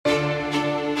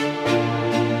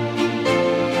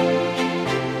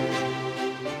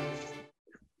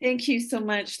Thank you so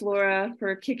much, Laura,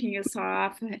 for kicking us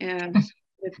off and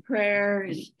with prayer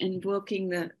and invoking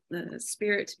the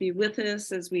Spirit to be with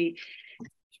us as we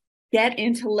get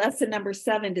into lesson number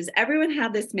 7. Does everyone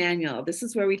have this manual? This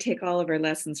is where we take all of our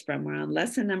lessons from. We're on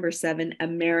lesson number 7,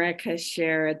 America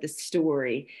Share the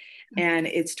Story. And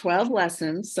it's 12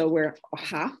 lessons, so we're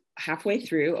halfway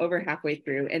through, over halfway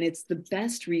through, and it's the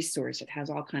best resource. It has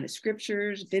all kinds of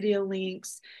scriptures, video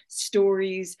links,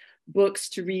 stories, books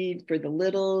to read for the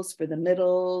littles, for the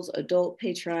middles, adult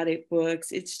patriotic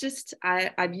books. It's just,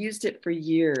 I've used it for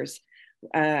years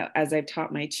as I've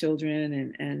taught my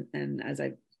children and as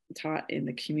I've taught in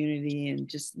the community, and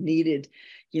just needed,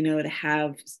 to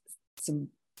have some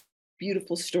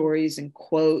beautiful stories and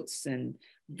quotes and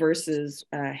verses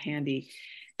handy.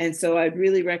 And so I'd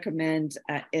really recommend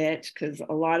it, because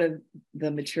a lot of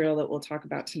the material that we'll talk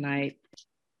about tonight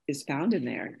is found in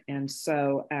there. And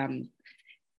so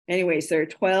anyways, there are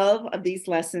 12 of these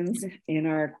lessons in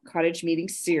our Cottage meeting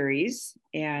series.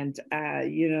 And,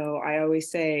 I always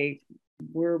say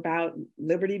we're about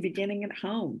liberty beginning at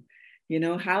home.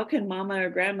 How can mama or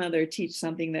grandmother teach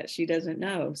something that she doesn't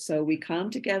know? So we come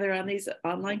together on these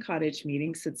online Cottage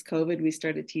meetings. Since COVID, we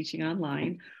started teaching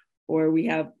online, or we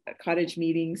have Cottage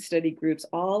meetings, study groups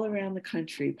all around the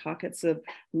country, pockets of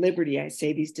liberty. I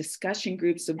say these discussion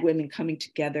groups of women coming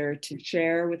together to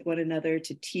share with one another,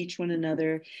 to teach one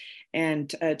another, and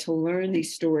to learn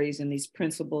these stories and these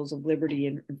principles of liberty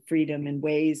and freedom in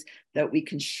ways that we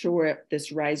can shore up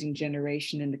this rising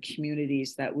generation in the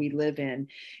communities that we live in.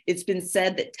 It's been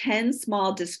said that 10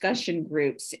 small discussion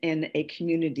groups in a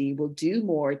community will do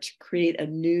more to create a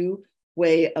new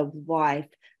way of life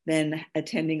than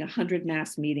attending 100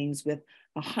 mass meetings with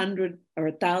 100 or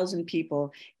 1,000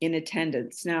 people in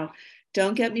attendance. Now,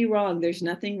 don't get me wrong, there's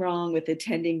nothing wrong with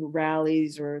attending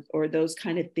rallies or those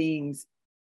kind of things.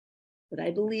 But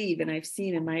I believe, and I've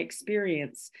seen in my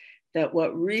experience, that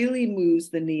what really moves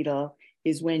the needle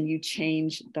is when you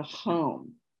change the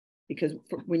home. Because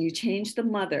when you change the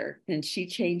mother, then she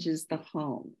changes the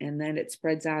home, and then it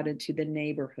spreads out into the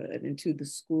neighborhood, into the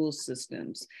school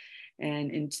systems,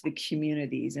 and into the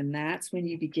communities. And that's when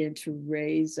you begin to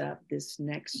raise up this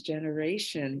next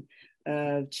generation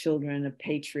of children, of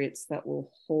patriots that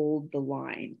will hold the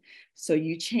line. So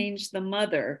you change the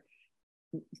mother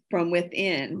from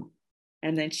within,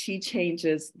 and then she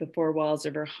changes the four walls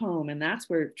of her home. And that's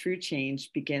where true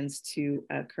change begins to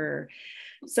occur.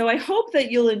 So I hope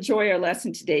that you'll enjoy our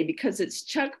lesson today, because it's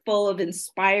chock full of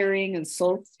inspiring and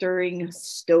soul-stirring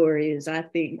stories, I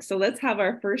think. So let's have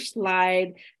our first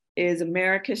slide. Is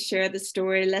America Share the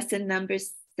Story, lesson number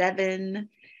 7.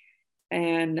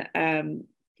 And,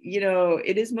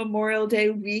 it is Memorial Day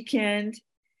weekend,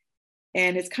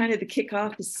 and it's kind of the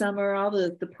kickoff of summer. All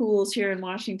the pools here in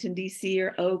Washington, D.C.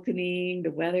 are opening.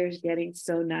 The weather's getting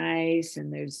so nice,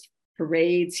 and there's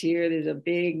parades here. There's a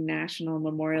big National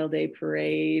Memorial Day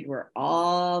parade where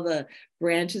all the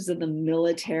branches of the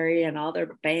military and all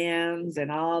their bands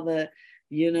and all the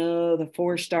the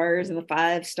 4 stars and the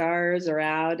 5 stars are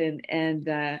out.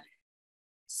 And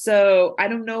so I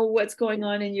don't know what's going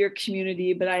on in your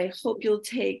community, but I hope you'll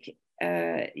take,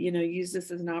 use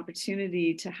this as an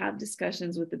opportunity to have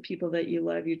discussions with the people that you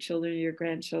love, your children, your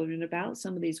grandchildren, about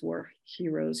some of these war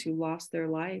heroes who lost their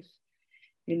life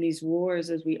in these wars,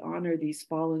 as we honor these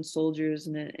fallen soldiers,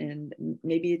 and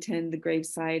maybe attend the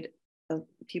graveside of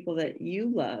people that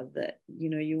you love, that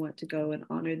you want to go and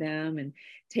honor them, and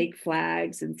take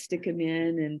flags and stick them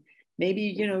in, and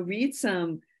maybe read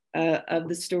some of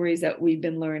the stories that we've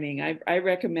been learning. I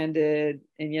recommended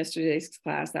in yesterday's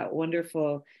class that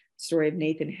wonderful story of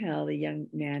Nathan Hale, the young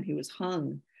man who was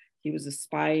hung. He was a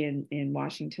spy in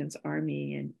Washington's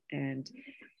army, and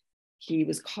he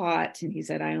was caught, and he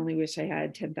said, "I only wish I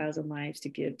had 10,000 lives to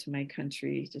give to my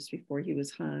country," just before he was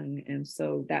hung. And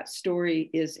so that story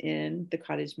is in the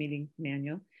Cottage meeting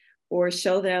manual. Or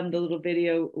show them the little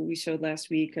video we showed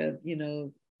last week of,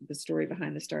 the story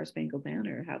behind the Star Spangled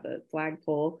Banner, how the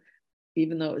flagpole,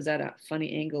 even though it was at a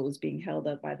funny angle, was being held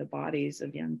up by the bodies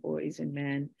of young boys and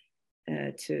men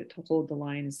to hold the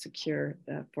line and secure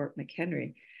Fort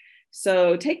McHenry.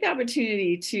 So take the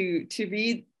opportunity to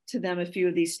read to them a few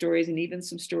of these stories, and even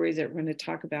some stories that we're going to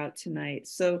talk about tonight.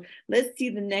 So let's see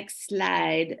the next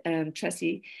slide,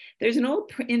 Tressie. There's an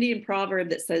old Indian proverb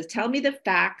that says, "Tell me the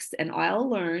facts and I'll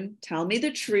learn. Tell me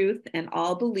the truth and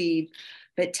I'll believe.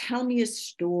 But tell me a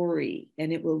story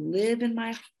and it will live in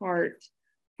my heart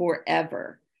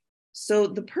forever." So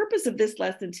the purpose of this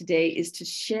lesson today is to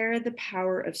share the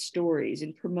power of stories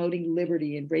in promoting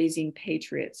liberty and raising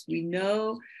patriots. We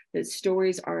know that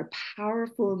stories are a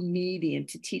powerful medium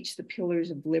to teach the pillars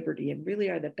of liberty, and really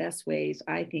are the best ways,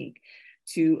 I think,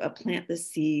 to plant the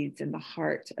seeds in the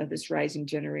heart of this rising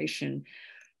generation.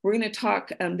 We're going to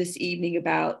talk this evening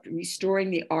about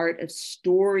restoring the art of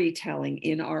storytelling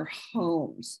in our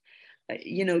homes.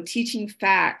 Teaching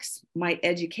facts might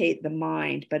educate the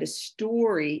mind, but a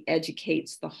story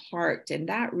educates the heart. And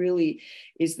that really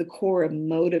is the core of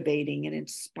motivating and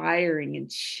inspiring and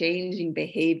changing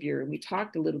behavior. And we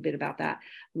talked a little bit about that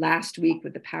last week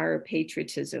with the power of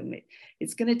patriotism.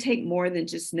 It's going to take more than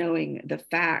just knowing the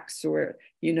facts or,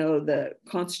 the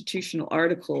constitutional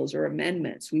articles or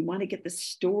amendments. We want to get the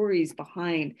stories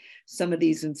behind some of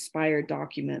these inspired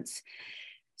documents.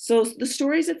 So the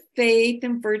stories of faith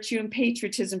and virtue and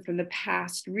patriotism from the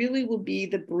past really will be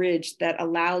the bridge that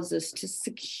allows us to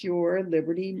secure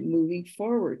liberty moving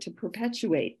forward, to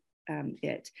perpetuate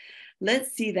it.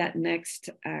 Let's see that next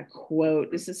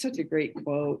quote. This is such a great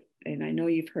quote, and I know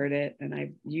you've heard it, and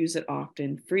I use it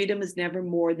often. Freedom is never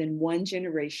more than one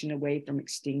generation away from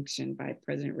extinction, by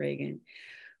President Reagan.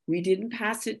 We didn't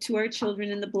pass it to our children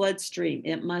in the bloodstream.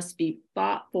 It must be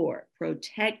fought for,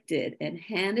 protected, and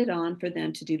handed on for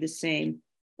them to do the same.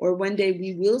 Or one day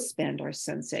we will spend our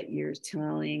sunset years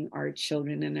telling our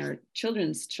children and our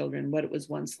children's children what it was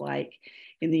once like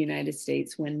in the United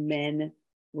States when men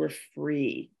were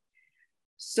free.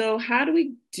 So how do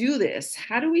we do this?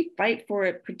 How do we fight for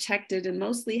it, protect it, and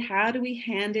mostly how do we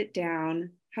hand it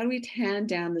down? How do we hand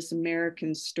down this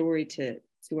American story to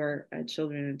our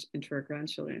children and to our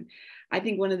grandchildren? I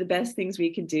think one of the best things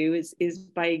we can do is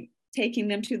by taking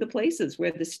them to the places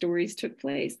where the stories took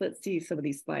place. Let's see some of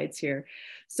these slides here.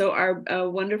 So our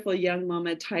wonderful young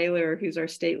mama, Tyler, who's our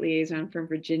state liaison from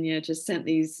Virginia, just sent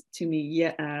these to me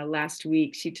last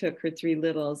week. She took her 3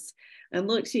 littles, and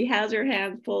look, she has her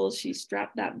hands full. She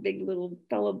strapped that big little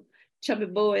fellow chubby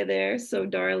boy there, so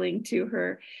darling to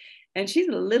her. And she's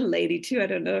a little lady too. I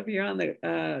don't know if you're on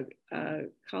the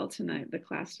call tonight, the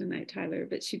class tonight, Tyler,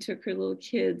 but she took her little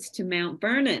kids to Mount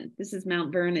Vernon. This is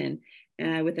Mount Vernon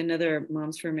with another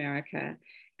Moms for America,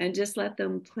 and just let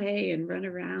them play and run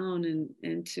around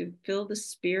and to feel the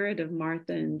spirit of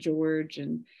Martha and George.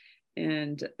 And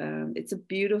it's a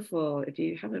beautiful, if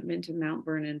you haven't been to Mount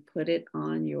Vernon, put it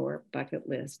on your bucket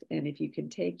list. And if you can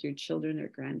take your children or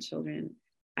grandchildren,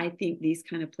 I think these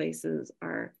kind of places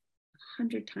are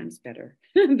 100 times better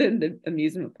than the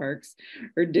amusement parks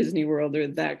or Disney World or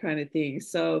that kind of thing.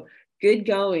 So good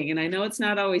going. And I know it's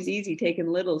not always easy taking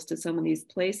littles to some of these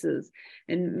places,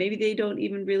 and maybe they don't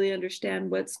even really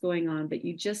understand what's going on, but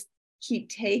you just keep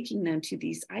taking them to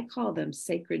these, I call them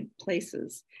sacred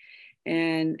places.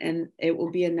 And it will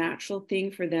be a natural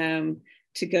thing for them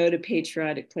to go to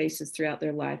patriotic places throughout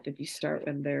their life if you start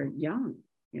when they're young,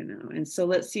 And so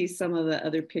let's see some of the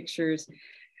other pictures.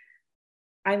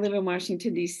 I live in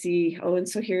Washington, D.C. Oh, and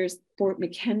so here's Fort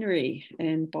McHenry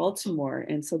in Baltimore.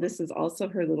 And so this is also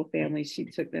her little family. She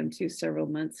took them to several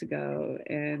months ago.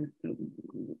 And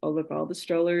oh, look, all the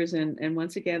strollers. And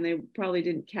once again, they probably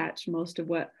didn't catch most of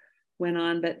what went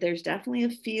on, but there's definitely a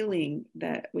feeling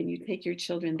that when you take your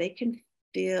children, they can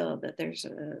feel that there's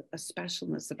a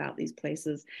specialness about these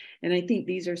places. And I think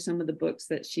these are some of the books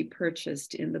that she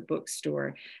purchased in the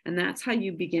bookstore. And that's how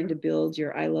you begin to build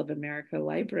your I Love America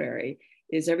library.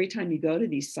 Is every time you go to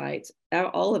these sites,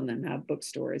 all of them have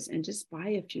bookstores, and just buy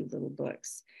a few little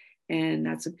books. And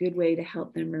that's a good way to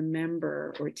help them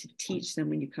remember, or to teach them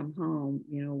when you come home,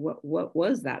 what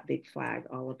was that big flag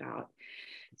all about?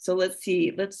 So let's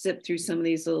zip through some of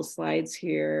these little slides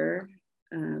here.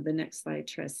 The next slide,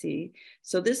 Tressie.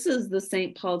 So this is the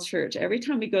St. Paul Church. Every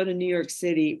time we go to New York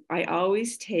City, I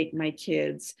always take my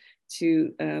kids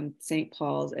to St.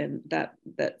 Paul's, and that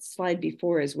slide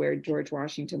before is where George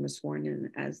Washington was sworn in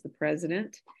as the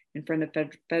president in front of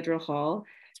Federal Hall.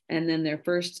 And then their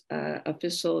first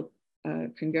official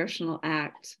congressional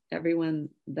act, everyone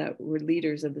that were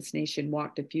leaders of this nation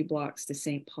walked a few blocks to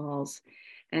St. Paul's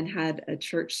and had a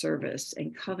church service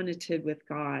and covenanted with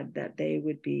God that they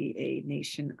would be a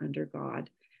nation under God,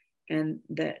 and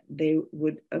that they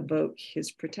would evoke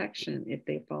his protection if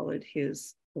they followed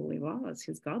his holy laws,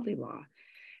 his godly law.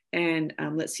 And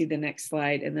let's see the next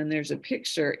slide. And then there's a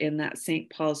picture in that St.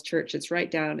 Paul's Church. It's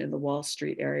right down in the Wall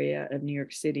Street area of New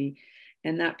York City.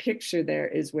 And that picture there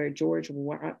is where George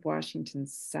Washington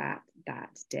sat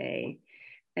that day.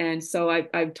 And so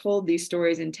I've told these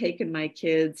stories and taken my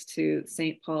kids to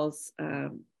St. Paul's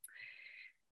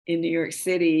in New York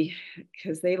City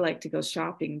because they like to go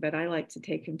shopping, but I like to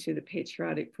take them to the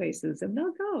patriotic places, and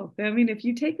they'll go. I mean, if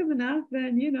you take them enough,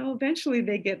 then, eventually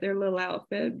they get their little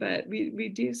outfit, but we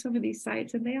do some of these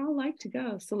sites and they all like to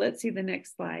go. So let's see the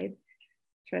next slide.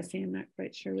 Tressie, I'm not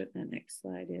quite sure what that next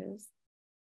slide is.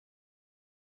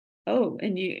 Oh,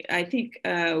 and I think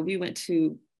we went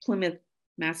to Plymouth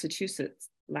Massachusetts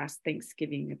last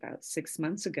Thanksgiving, about 6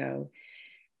 months ago.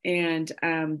 And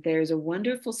there's a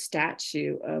wonderful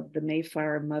statue of the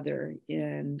Mayflower mother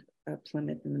in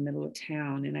Plymouth in the middle of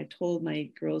town. And I told my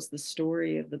girls the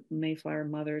story of the Mayflower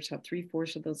mothers, how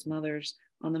 3/4 of those mothers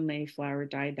on the Mayflower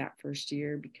died that first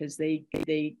year because they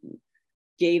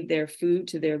gave their food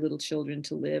to their little children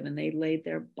to live, and they laid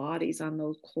their bodies on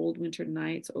those cold winter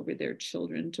nights over their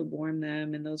children to warm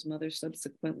them. And those mothers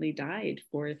subsequently died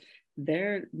for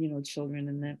their, children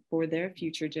and for their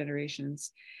future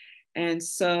generations. And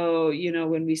so,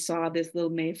 when we saw this little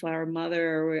Mayflower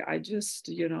mother, I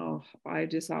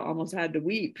almost had to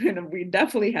weep. And we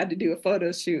definitely had to do a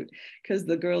photo shoot because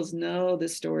the girls know the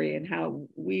story and how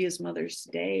we as mothers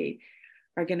today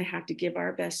are going to have to give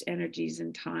our best energies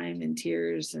and time and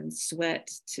tears and sweat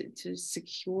to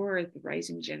secure the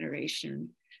rising generation,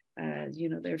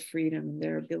 their freedom and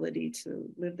their ability to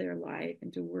live their life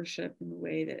and to worship in the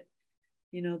way that,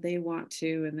 they want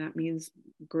to. And that means,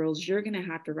 girls, you're going to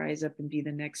have to rise up and be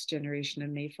the next generation of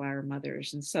Mayflower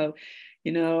mothers. And so,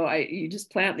 you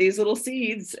just plant these little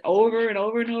seeds over and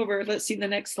over and over. Let's see the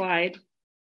next slide.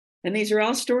 And these are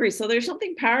all stories. So there's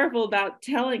something powerful about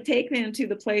taking them to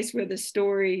the place where the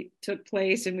story took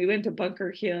place. And we went to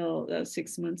Bunker Hill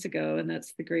 6 months ago. And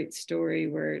that's the great story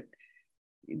where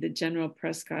the General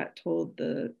Prescott told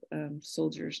the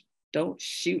soldiers, don't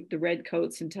shoot the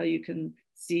redcoats until you can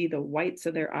see the whites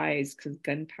of their eyes, because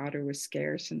gunpowder was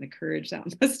scarce, and the courage that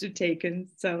must have taken.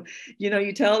 So,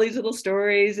 you tell these little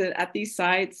stories at these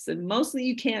sites, and mostly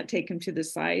you can't take them to the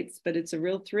sites, but it's a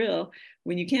real thrill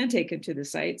when you can take them to the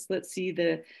sites. Let's see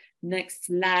the next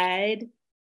slide,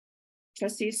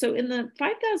 Trustee. So in the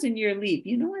 5,000 Year Leap,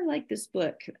 I like this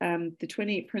book, the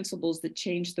 28 Principles That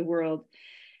Changed the World.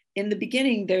 In the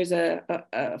beginning, there's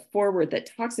a foreword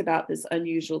that talks about this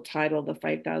unusual title, the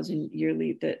 5,000 Year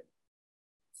Leap, that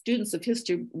students of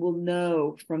history will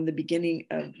know from the beginning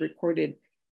of recorded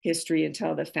history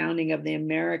until the founding of the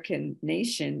American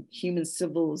nation, human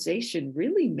civilization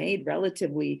really made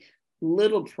relatively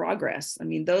little progress. I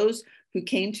mean, those who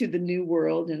came to the New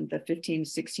World in the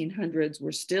 1600s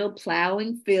were still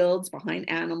plowing fields behind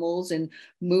animals and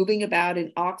moving about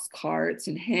in ox carts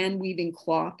and hand weaving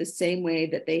cloth the same way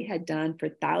that they had done for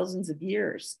thousands of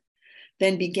years.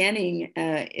 Then beginning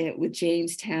with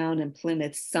Jamestown and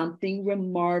Plymouth, something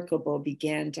remarkable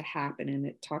began to happen. And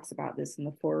it talks about this in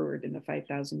the foreword in the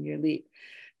 5,000 Year Leap.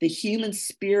 The human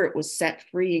spirit was set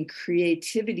free and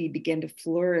creativity began to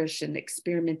flourish and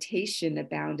experimentation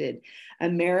abounded.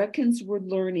 Americans were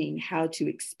learning how to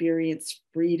experience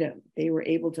freedom. They were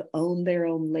able to own their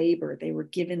own labor. They were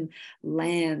given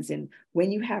lands. And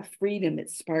when you have freedom, it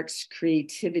sparks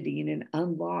creativity and it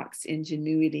unlocks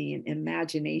ingenuity and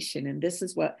imagination. And this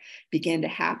is what began to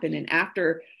happen. And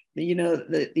after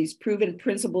these proven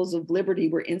principles of liberty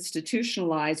were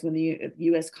institutionalized when the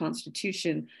U.S.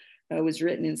 Constitution was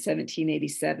written in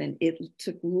 1787. It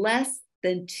took less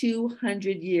than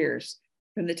 200 years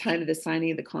from the time of the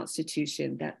signing of the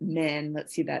Constitution that men,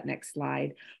 let's see that next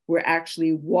slide, were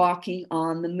actually walking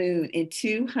on the moon. In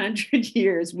 200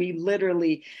 years, we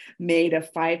literally made a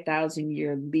 5,000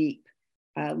 year leap,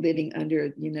 living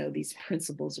under, these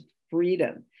principles of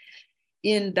freedom.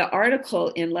 In the article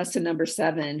in lesson number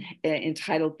 7,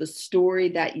 entitled The Story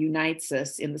That Unites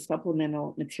Us, in the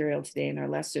supplemental material today in our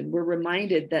lesson, we're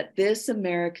reminded that this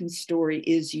American story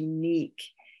is unique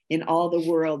in all the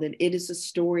world, and it is a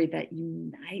story that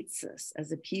unites us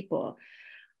as a people.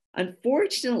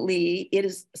 Unfortunately, it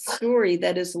is a story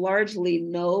that is largely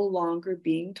no longer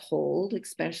being told,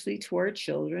 especially to our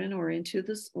children or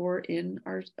in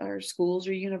our schools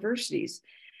or universities.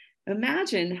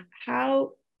 Imagine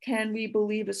how can we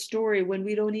believe a story when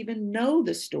we don't even know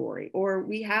the story, or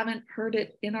we haven't heard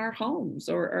it in our homes,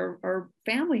 or our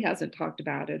family hasn't talked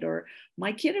about it, or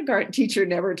my kindergarten teacher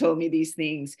never told me these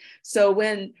things. So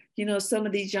when, some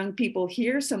of these young people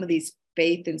hear some of these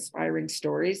faith-inspiring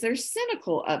stories, they're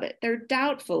cynical of it. They're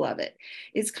doubtful of it.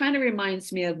 It kind of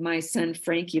reminds me of my son,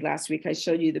 Frankie. Last week, I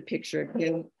showed you the picture of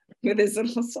him with his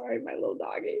little, my little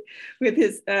doggy, with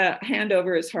his hand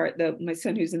over his heart, my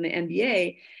son who's in the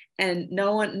NBA. And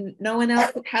no one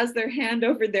else has their hand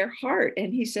over their heart.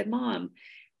 And he said, Mom,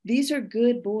 these are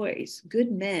good boys,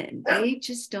 good men. They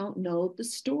just don't know the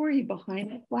story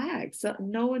behind the flag. So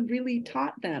no one really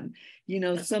taught them,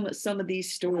 some of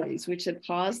these stories, which had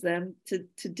caused them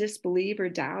to disbelieve or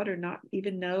doubt or not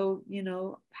even know,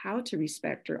 how to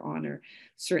respect or honor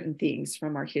certain things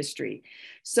from our history.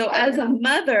 So as a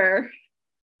mother,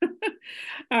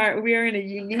 we are in a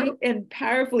unique and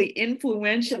powerfully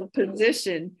influential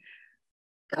position.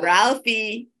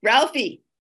 Ralphie,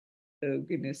 oh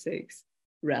goodness sakes,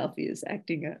 Ralphie is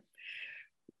acting up.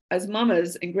 as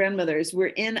mamas and grandmothers, we're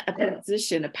in a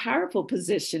position, a powerful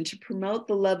position to promote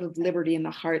the love of liberty in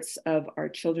the hearts of our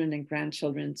children and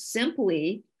grandchildren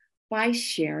simply by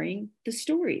sharing the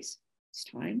stories. It's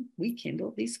time we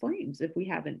kindle these flames if we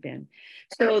haven't been.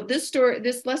 So this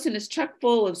lesson is chock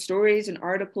full of stories and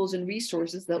articles and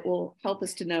resources that will help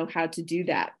us to know how to do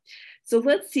that. So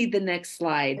let's see the next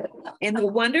slide. And the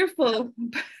wonderful,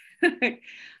 I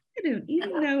don't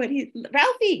even know what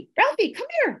Ralphie, come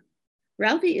here.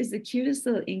 Ralphie is the cutest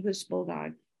little English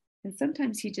bulldog. And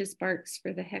sometimes he just barks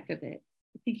for the heck of it.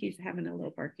 I think he's having a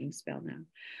little barking spell now.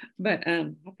 But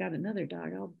I've got another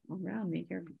dog all around me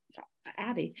here,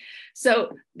 Abby.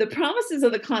 So The Promises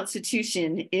of the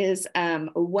Constitution is a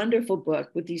wonderful book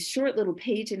with these short little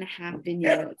page-and-a-half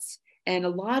vignettes. And a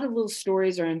lot of little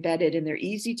stories are embedded, and they're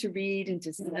easy to read and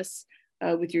discuss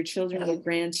with your children or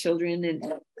grandchildren. And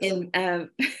in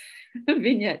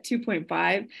vignette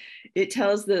 2.5, it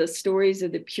tells the stories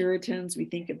of the Puritans. We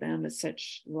think of them as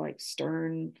such like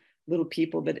stern little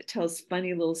people, but it tells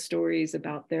funny little stories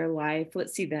about their life.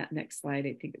 Let's see that next slide.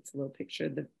 I think it's a little picture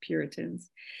of the Puritans.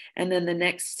 And then the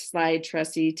next slide,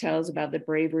 Tressie, tells about the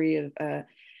bravery of the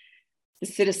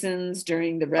citizens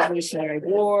during the Revolutionary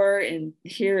War. And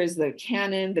here is the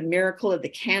cannon, the miracle of the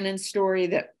cannon story,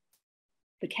 that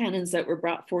the cannons that were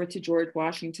brought forth to George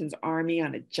Washington's army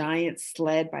on a giant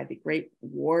sled by the great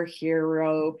war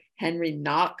hero, Henry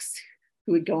Knox,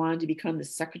 who would go on to become the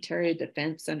Secretary of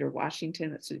Defense under Washington.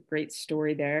 That's a great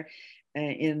story there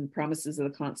in Promises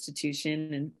of the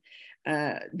Constitution.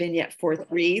 And vignette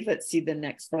 4.3, let's see the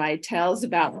next slide, tells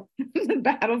about the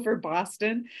battle for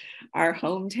Boston, our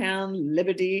hometown,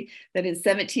 liberty, that in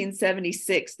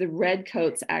 1776, the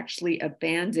Redcoats actually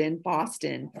abandoned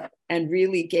Boston and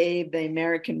really gave the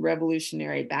American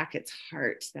Revolutionary back its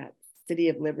heart, that city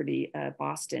of liberty,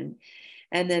 Boston.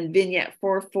 And then vignette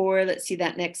 4.4, let's see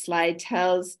that next slide,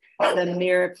 tells the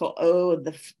miracle,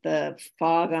 the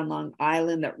fog on Long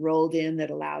Island that rolled in that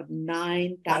allowed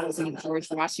 9,000 of George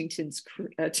Washington's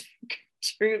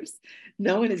troops.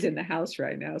 No one is in the house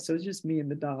right now, so it's just me and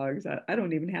the dogs. I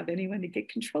don't even have anyone to get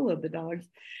control of the dogs.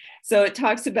 So it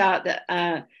talks about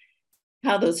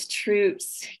how those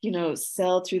troops,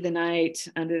 sailed through the night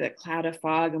under that cloud of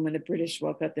fog. And when the British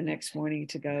woke up the next morning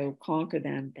to go conquer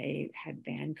them, they had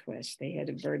vanquished, they had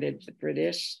averted the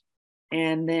British.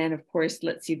 And then, of course,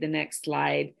 let's see the next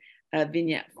slide.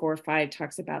 Vignette 4.5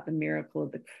 talks about the miracle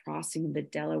of the crossing of the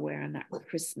Delaware on that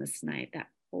Christmas night, that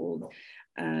old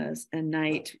a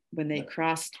night when they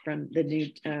crossed from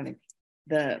the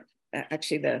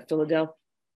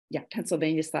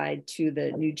Pennsylvania side to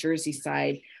the New Jersey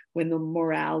side, when the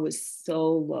morale was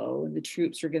so low and the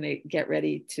troops were going to get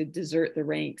ready to desert the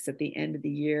ranks at the end of the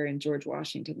year. And George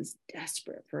Washington was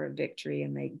desperate for a victory,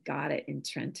 and they got it in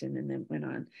Trenton and then went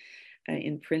on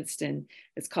in Princeton.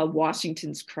 It's called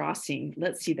Washington's Crossing.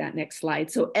 Let's see that next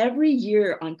slide. So every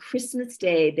year on Christmas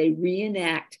Day, they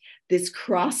reenact this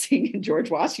crossing, and George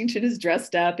Washington is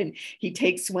dressed up and he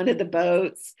takes one of the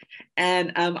boats.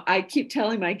 And I keep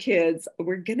telling my kids,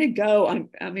 we're going to go on.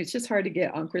 It's just hard to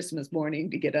get on Christmas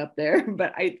morning to get up there,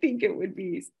 but I think it would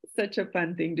be such a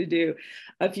fun thing to do.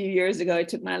 A few years ago, I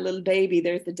took my little baby.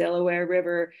 There's the Delaware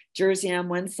River, Jersey on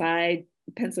one side,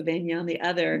 Pennsylvania on the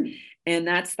other. And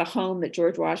that's the home that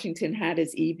George Washington had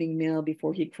his evening meal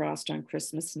before he crossed on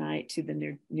Christmas night to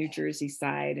the New Jersey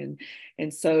side.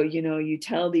 And so, you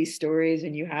tell these stories,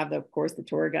 and you have, of course, the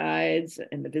tour guides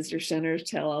and the visitor centers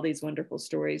tell all these wonderful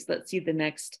stories. Let's see the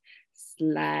next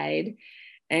slide.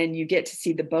 And you get to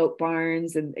see the boat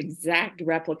barns and exact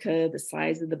replica, the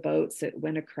size of the boats that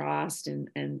went across, and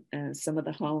some of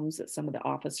the homes that some of the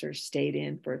officers stayed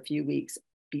in for a few weeks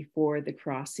before the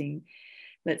crossing.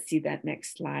 Let's see that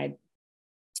next slide.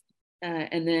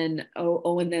 And then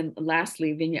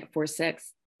lastly, vignette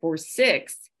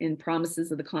 4.6 in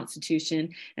Promises of the Constitution.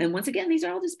 And once again, these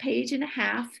are all just page and a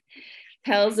half,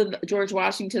 tells of George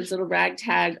Washington's little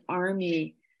ragtag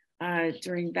army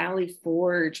during Valley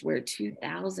Forge, where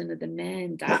 2,000 of the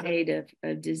men died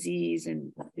of disease.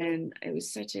 And it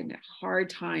was such a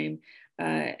hard time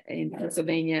in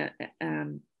Pennsylvania.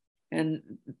 And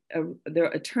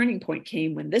a turning point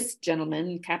came when this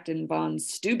gentleman, Captain von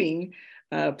Steubing,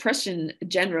 Prussian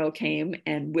general, came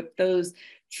and whipped those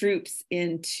troops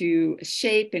into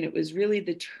shape. And it was really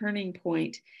the turning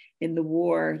point in the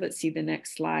war. Let's see the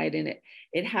next slide. And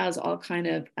it has all kind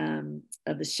of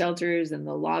the shelters and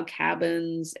the log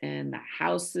cabins and the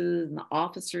houses and the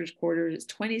officers' quarters. It's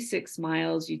 26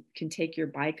 miles. You can take your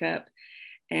bike up.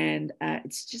 And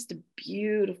it's just a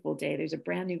beautiful day. There's a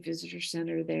brand new visitor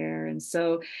center there. And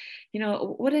so,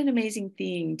 what an amazing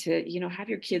thing to, have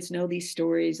your kids know these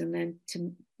stories, and then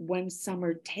to one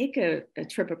summer take a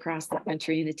trip across the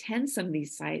country and attend some of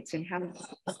these sites and have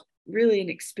really an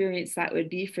experience that would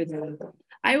be for them.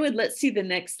 Let's see the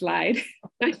next slide.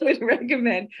 I would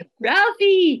recommend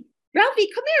Ralphie, come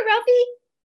here, Ralphie.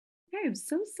 I am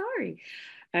so sorry.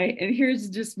 And here's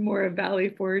just more of Valley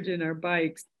Forge and our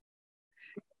bikes.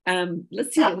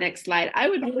 Let's see the next slide. I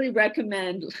would really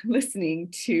recommend listening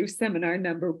to seminar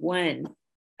number 1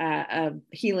 of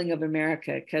Healing of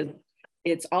America, because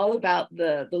it's all about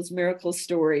those miracle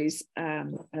stories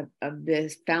of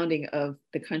the founding of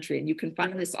the country. And you can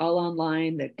find this all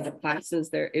online, the classes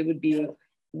there. It would be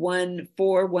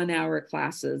 4 1-hour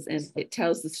classes, and it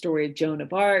tells the story of Joan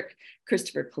of Arc,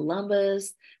 Christopher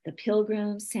Columbus, the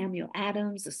Pilgrims, Samuel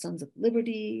Adams, the Sons of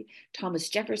Liberty, Thomas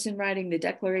Jefferson writing the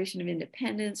Declaration of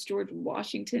Independence, George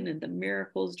Washington and the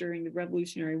miracles during the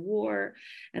Revolutionary War,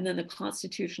 and then the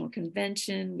Constitutional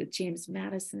Convention with James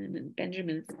Madison and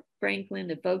Benjamin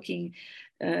Franklin evoking,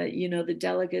 the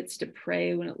delegates to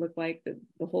pray when it looked like the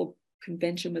whole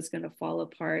convention was going to fall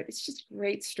apart. It's just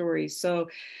great stories. So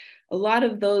a lot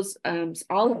of those,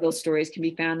 all of those stories can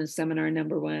be found in seminar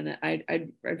number 1.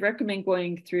 I'd recommend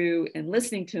going through and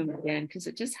listening to them again, because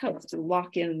it just helps to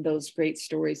lock in those great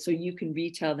stories so you can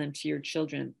retell them to your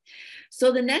children.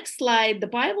 So the next slide, the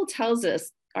Bible tells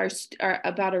us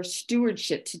about our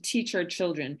stewardship to teach our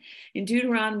children. In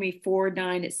Deuteronomy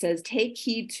 4:9, it says, "Take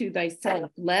heed to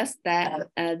thyself, lest that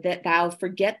thou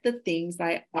forget the things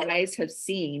thy eyes have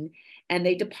seen, and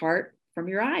they depart from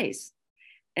your eyes.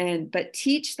 But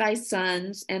teach thy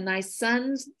sons and thy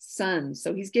sons' sons."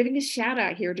 So he's giving a shout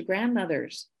out here to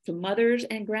grandmothers, to mothers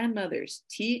and grandmothers.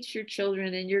 Teach your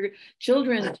children and your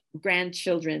children's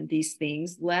grandchildren these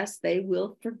things, lest they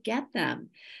will forget them.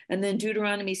 And then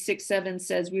Deuteronomy 6:7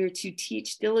 says, "We are to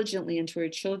teach diligently unto our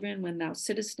children when thou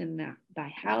sittest in thy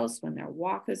house, when thou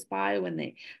walkest by, when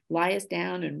they liest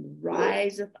down and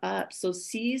riseth up." So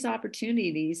seize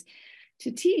opportunities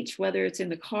to teach, whether it's in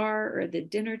the car or at the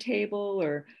dinner table.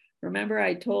 Or remember,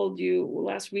 I told you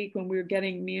last week when we were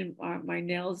getting my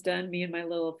nails done, me and my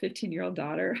little 15-year-old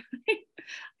daughter,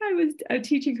 I was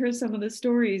teaching her some of the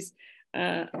stories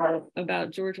about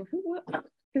George.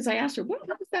 Because I asked her, what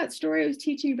was that story I was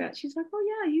teaching about? She's like,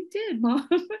 "Oh yeah, you did, Mom."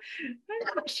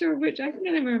 I'm not sure which, I can't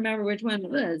even remember which one it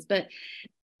was. But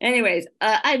anyways,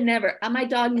 my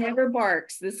dog never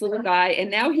barks, this little guy,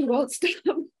 and now he won't stop.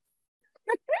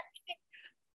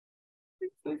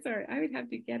 So sorry, I would have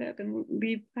to get up and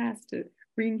leave class to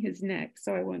wring his neck,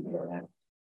 so I won't do that.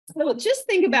 So just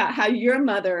think about how your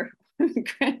mother,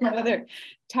 grandmother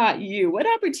taught you. What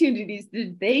opportunities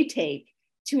did they take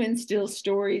to instill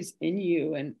stories in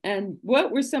you? And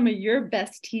what were some of your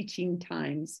best teaching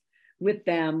times with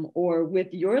them or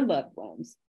with your loved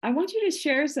ones? I want you to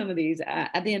share some of these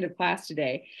at the end of class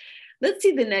today. Let's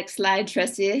see the next slide,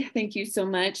 Tressie. Thank you so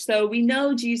much. So we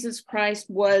know Jesus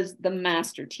Christ was the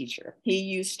master teacher. He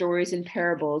used stories and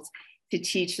parables to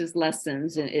teach his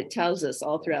lessons. And it tells us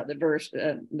all throughout the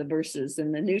verses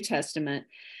in the New Testament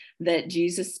that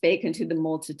Jesus spake unto the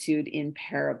multitude in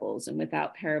parables, and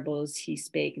without parables he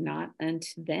spake not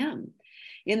unto them.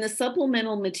 In the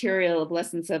supplemental material of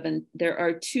lesson 7, there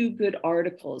are 2 good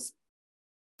articles.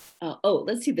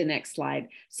 Let's see the next slide.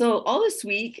 So all this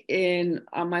week in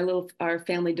our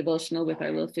family devotional with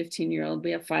our little 15-year-old,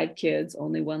 we have 5 kids,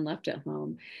 only 1 left at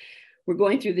home. We're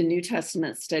going through the New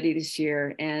Testament study this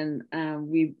year, and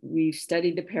we've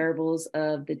studied the parables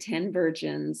of the 10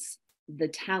 virgins, the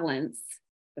talents,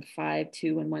 the 5,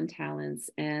 2, and 1 talents,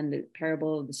 and the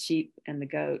parable of the sheep and the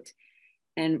goat.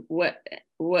 And what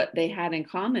they had in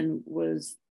common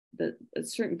was that a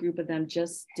certain group of them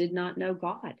just did not know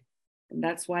God. And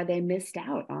that's why they missed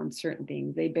out on certain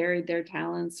things. They buried their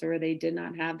talents, or they did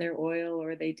not have their oil,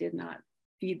 or they did not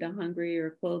feed the hungry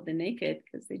or clothe the naked,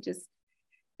 because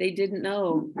they didn't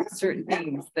know certain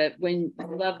things. That when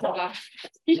you love God,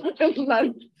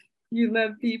 you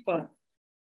love people.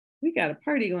 We got a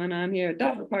party going on here, a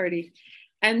dog party.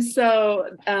 And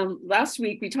so last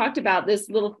week we talked about this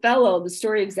little fellow, the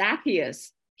story of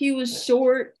Zacchaeus. He was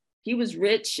short, he was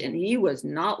rich, and he was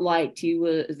not liked. He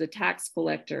was a tax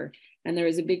collector. And there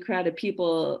was a big crowd of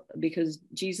people because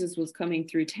Jesus was coming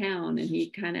through town,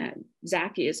 and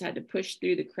Zacchaeus had to push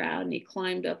through the crowd, and he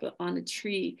climbed up on a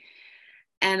tree.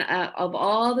 And of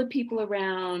all the people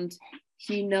around,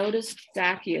 he noticed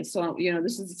Zacchaeus. So,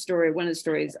 this is the story, one of the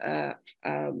stories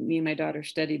me and my daughter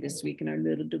studied this week in our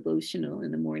little devotional in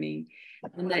the morning,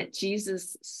 and that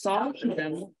Jesus saw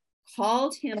him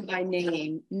called him by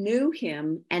name, knew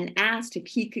him, and asked if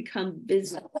he could come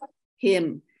visit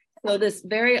him. So this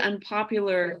very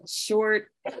unpopular short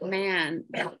man,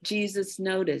 Jesus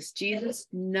noticed. Jesus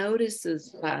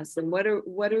notices us, and what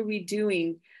are we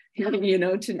doing, you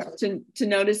know, to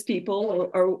notice people,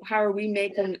 or how are we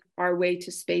making our way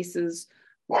to spaces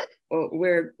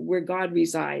where God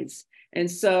resides? And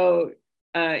so,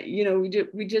 you know,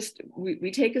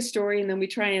 we take a story and then we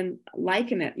try and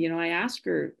liken it. You know, I ask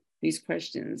her these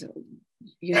questions.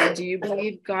 You know, do you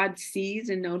believe God sees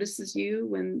and notices you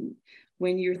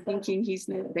when you're thinking he's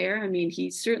not there? I mean, he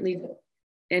certainly,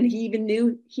 and he even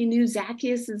knew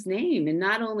Zacchaeus's name, and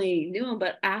not only knew him,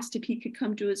 but asked if he could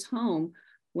come to his home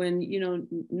when, you know,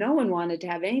 no one wanted to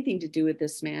have anything to do with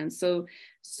this man. So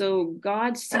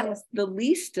God sees the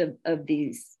least of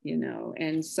these, you know,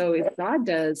 and so if God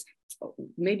does,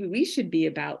 maybe we should be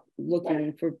about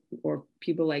looking for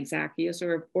people like Zacchaeus,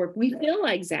 or if we feel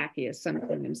like Zacchaeus,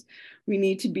 sometimes we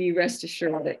need to be rest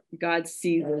assured that God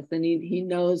sees us, and he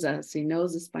knows us. He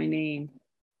knows us by name.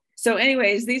 So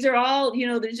anyways, these are all, you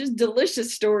know, they're just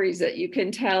delicious stories that you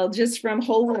can tell just from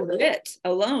Holy Writ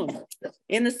alone.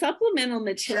 In the supplemental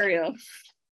material,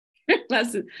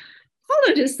 lesson, hold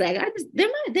on just a second. There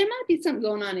might be something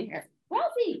going on in here.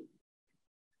 Ralphie.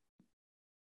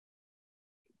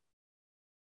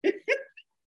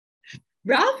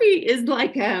 Ralphie is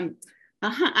like he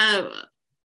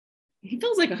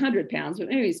feels like 100 pounds, but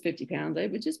maybe he's 50 pounds. I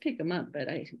would just pick him up, but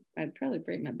I'd probably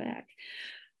break my back.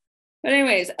 But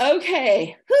anyways,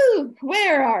 okay,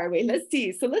 where are we? Let's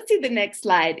see. So let's see the next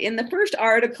slide. In the first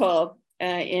article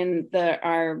in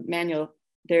our manual,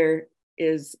 there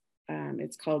is,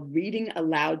 it's called Reading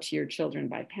Aloud to Your Children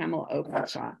by Pamela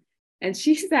Openshaw. And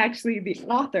she's actually the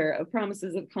author of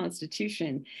Promises of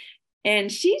Constitution.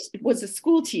 And she was a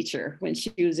school teacher when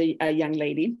she was a young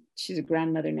lady. She's a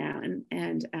grandmother now,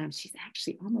 and she's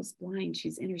actually almost blind.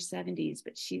 She's in her 70s,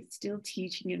 but she's still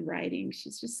teaching and writing.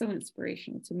 She's just so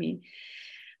inspirational to me.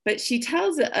 But she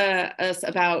tells us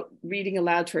about reading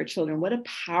aloud to our children. What a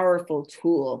powerful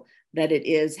tool that it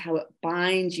is, how it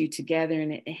binds you together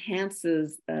and it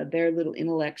enhances their little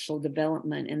intellectual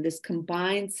development. And this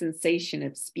combined sensation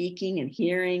of speaking and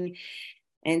hearing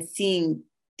and seeing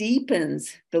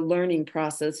deepens the learning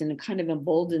process, and it kind of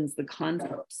emboldens the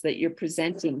concepts that you're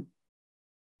presenting.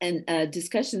 And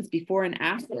discussions before and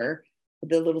after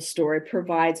the little story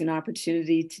provides an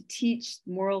opportunity to teach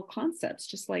moral concepts,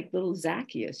 just like little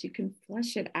Zacchaeus. You can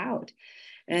flesh it out.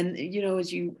 And, you know,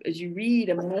 as you read,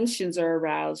 emotions are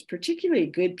aroused. Particularly a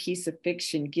good piece of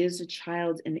fiction gives a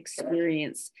child an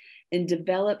experience and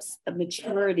develops a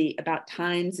maturity about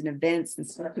times and events and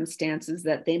circumstances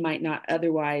that they might not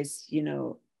otherwise, you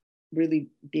know, really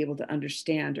be able to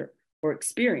understand or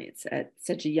experience at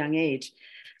such a young age.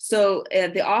 So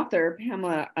the author,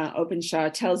 Pamela Openshaw,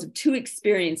 tells of two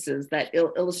experiences that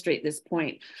illustrate this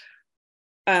point.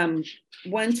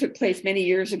 One took place many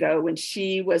years ago when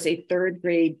she was a third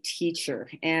grade teacher,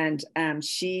 and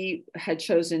she had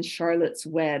chosen Charlotte's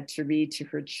Web to read to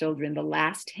her children the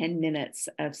last 10 minutes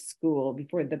of school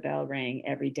before the bell rang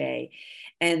every day.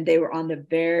 And they were on the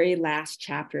very last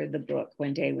chapter of the book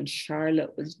one day when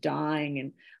Charlotte was dying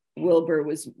and Wilbur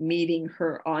was meeting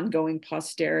her ongoing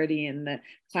posterity, and the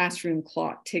classroom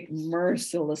clock ticked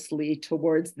mercilessly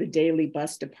towards the daily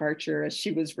bus departure as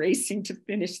she was racing to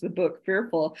finish the book,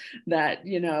 fearful that,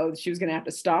 you know, she was going to have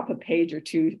to stop a page or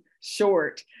two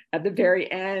short at the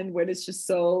very end when it's just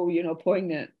so, you know,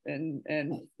 poignant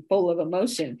and full of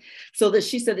emotion. So that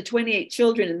she said the 28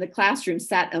 children in the classroom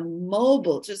sat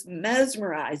immobile, just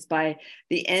mesmerized by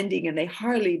the ending, and they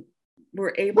hardly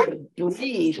were able to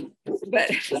breathe, but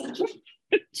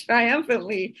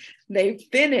triumphantly they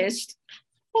finished.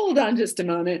 Hold on just a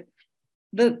moment.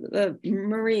 The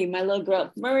Marie, my little girl,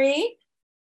 Marie,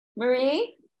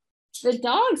 the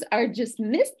dogs are just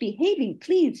misbehaving.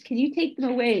 Please, can you take them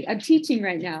away? I'm teaching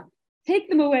right now. Take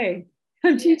them away.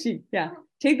 I'm teaching. Yeah,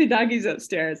 take the doggies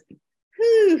upstairs.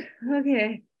 Whew,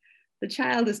 okay. The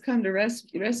child has come to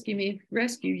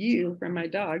rescue you from my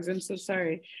dogs. I'm so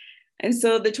sorry. And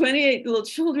so the 28 little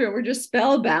children were just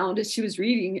spellbound as she was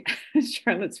reading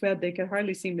Charlotte's Web. They could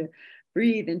hardly seem to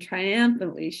breathe. And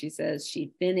triumphantly, she says,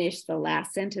 she finished the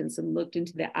last sentence and looked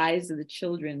into the eyes of the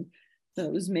children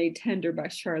that was made tender by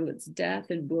Charlotte's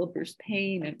death and Wilbur's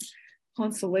pain and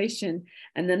consolation.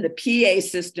 And then the PA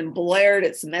system blared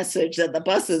its message that the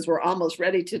buses were almost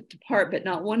ready to depart, but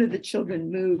not one of the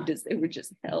children moved as they were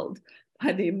just held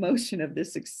by the emotion of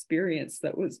this experience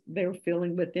that they were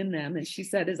feeling within them. And she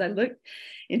said, as I looked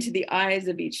into the eyes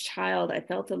of each child, I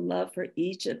felt a love for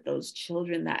each of those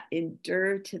children that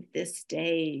endure to this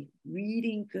day.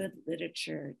 Reading good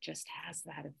literature just has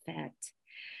that effect.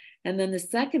 And then the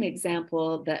second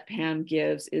example that Pam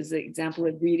gives is the example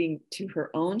of reading to her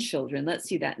own children. Let's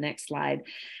see that next slide.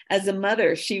 As a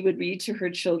mother, she would read to her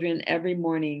children every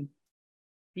morning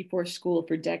before school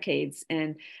for decades.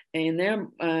 And in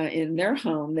their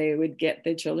home, they would get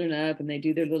the children up and they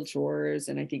do their little chores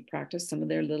and I think practice some of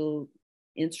their little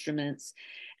instruments.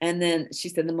 And then she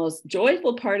said the most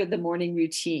joyful part of the morning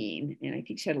routine, and I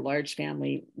think she had a large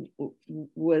family,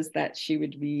 was that she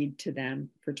would read to them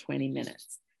for 20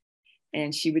 minutes.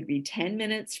 And she would read 10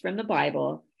 minutes from the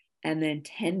Bible and then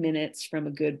 10 minutes from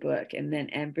a good book. And then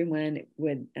everyone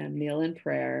would kneel in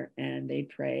prayer and they'd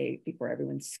pray before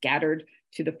everyone scattered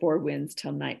to the four winds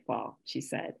till nightfall, she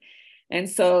said. And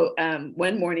so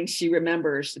one morning she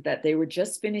remembers that they were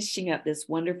just finishing up this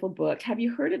wonderful book. Have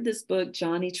you heard of this book,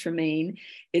 Johnny Tremain?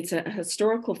 It's a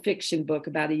historical fiction book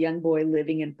about a young boy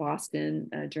living in Boston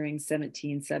during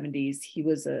 1770s. He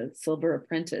was a silver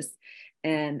apprentice.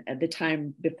 And at the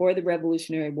time before the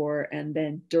Revolutionary War and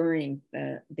then during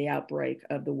the outbreak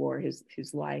of the war,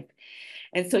 his life.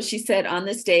 And so she said on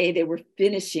this day, they were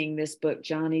finishing this book,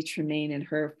 Johnny Tremain, and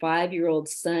her 5-year-old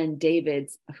son,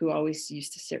 David, who always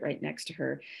used to sit right next to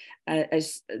her,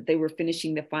 as they were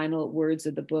finishing the final words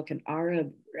of the book, an aura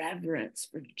of reverence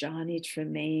for Johnny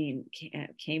Tremain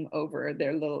came over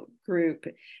their little group,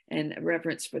 and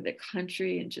reverence for the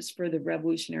country and just for the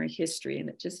revolutionary history. And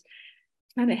it just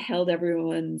kind of held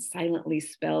everyone silently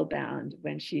spellbound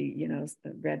when she,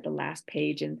 read the last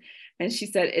page. And she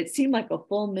said it seemed like a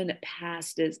full minute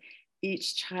passed as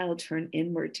each child turned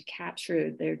inward to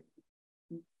capture their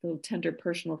little tender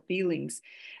personal feelings.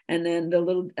 And then the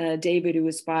little David, who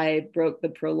was 5, broke the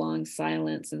prolonged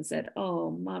silence and said,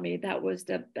 "Oh, Mommy, that was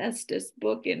the bestest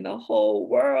book in the whole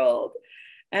world."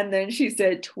 And then she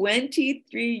said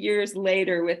 23 years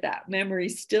later, with that memory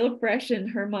still fresh in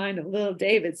her mind of little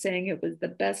David saying it was the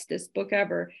bestest book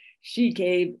ever, she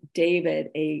gave David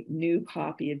a new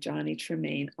copy of Johnny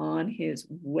Tremain on his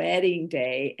wedding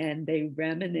day. And they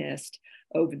reminisced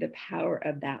over the power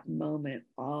of that moment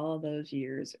all those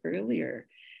years earlier.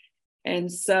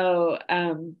 And so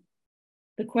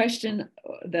the question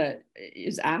that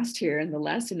is asked here in the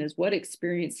lesson is, what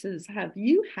experiences have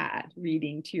you had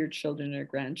reading to your children or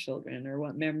grandchildren, or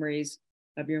what memories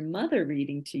of your mother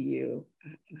reading to you,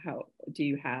 how do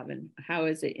you have, and how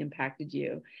has it impacted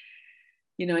you?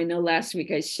 I know last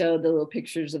week I showed the little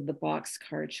pictures of the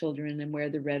boxcar children and where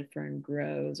the red fern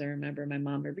grows. I remember my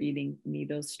mom reading me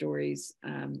those stories.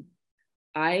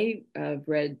 I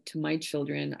read to my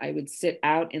children. I would sit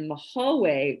out in the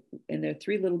hallway in their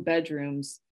 3 little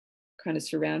bedrooms, kind of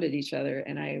surrounded each other,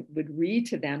 and I would read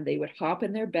to them. They would hop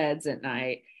in their beds at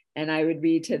night, and I would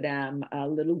read to them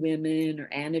Little Women or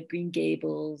Anne of Green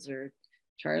Gables or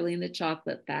Charlie and the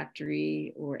Chocolate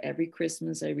Factory, or every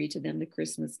Christmas I read to them The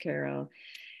Christmas Carol.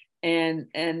 And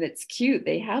it's cute.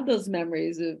 They have those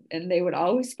memories of, and they would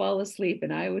always fall asleep,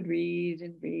 and I would read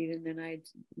and read, and then I'd,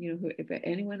 if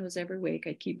anyone was ever awake,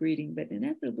 I'd keep reading, but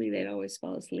inevitably they'd always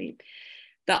fall asleep.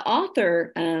 The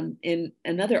author, in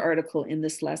another article in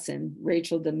this lesson,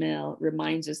 Rachel DeMille,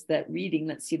 reminds us that reading,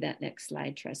 let's see that next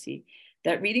slide, Tressie,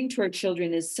 that reading to our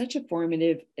children is such a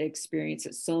formative experience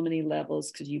at so many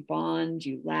levels, because you bond,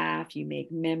 you laugh, you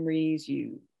make memories,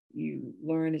 you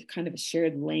learn a kind of a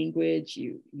shared language,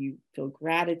 you feel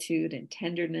gratitude and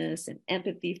tenderness and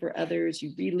empathy for others,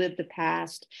 you relive the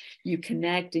past, you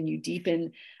connect and you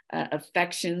deepen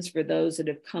affections for those that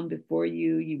have come before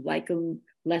you, you liken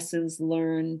lessons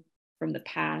learned from the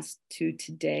past to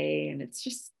today, and it's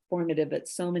just formative at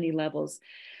so many levels.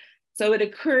 So it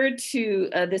occurred to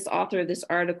this author of this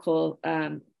article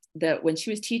that when she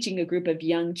was teaching a group of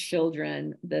young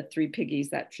children, the Three Piggies,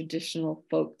 that traditional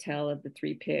folk tale of the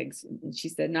 3 pigs, and she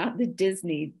said, not the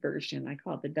Disney version, I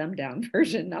call it the dumbed down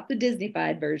version, not the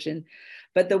Disney-fied version,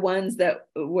 but the ones that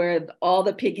where all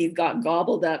the piggies got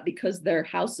gobbled up because their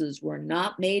houses were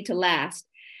not made to last.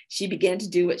 She began to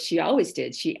do what she always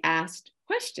did. She asked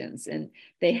questions, and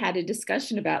they had a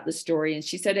discussion about the story. And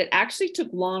she said it actually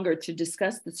took longer to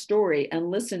discuss the story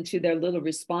and listen to their little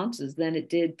responses than it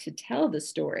did to tell the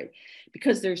story,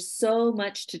 because there's so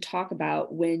much to talk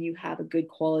about when you have a good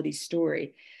quality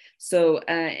story. So,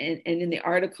 and in the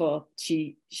article,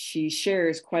 she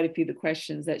shares quite a few of the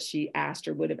questions that she asked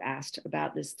or would have asked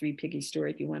about this 3 Piggy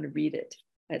story, if you want to read it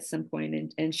at some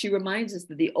point. And she reminds us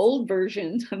that the old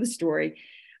version of the story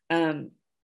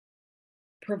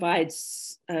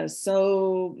provides a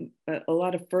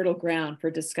lot of fertile ground for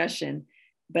discussion.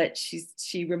 But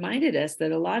she reminded us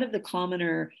that a lot of the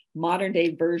commoner modern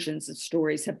day versions of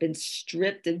stories have been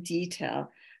stripped of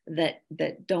detail that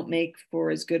don't make for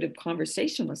as good of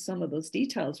conversation when some of those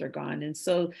details are gone. And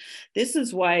so this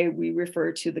is why we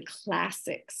refer to the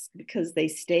classics, because they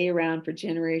stay around for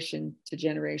generation to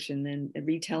generation, and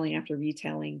retelling after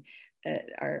retelling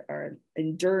are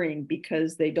enduring,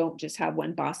 because they don't just have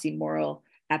one bossy moral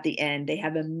at the end. They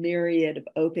have a myriad of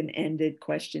open-ended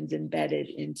questions embedded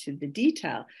into the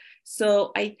detail.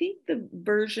 So I think the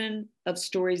version of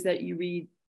stories that you read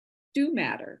do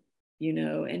matter,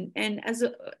 and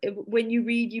when you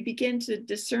read, you begin to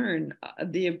discern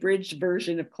the abridged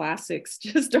version of classics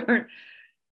just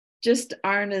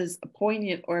aren't as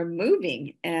poignant or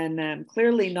moving. And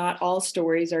clearly not all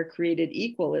stories are created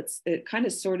equal. It kind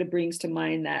of sort of brings to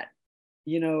mind that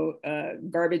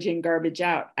garbage in, garbage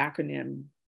out acronym,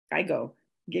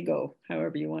 GIGO,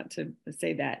 however you want to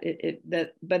say that.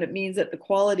 But it means that the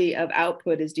quality of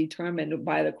output is determined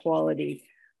by the quality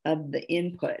of the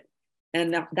input.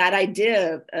 And that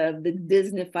idea of the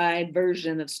Disneyfied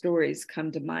version of stories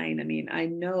come to mind. I mean, I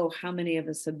know how many of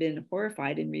us have been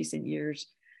horrified in recent years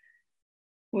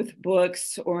with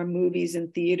books or movies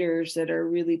and theaters that are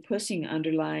really pushing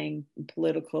underlying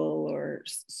political or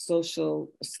social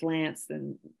slants,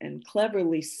 and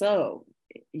cleverly so.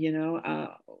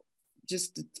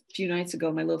 Just a few nights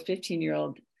ago, my little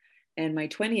 15-year-old and my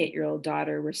 28-year-old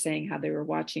daughter were saying how they were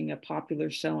watching a popular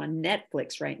show on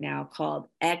Netflix right now called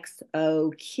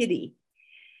XO Kitty.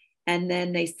 And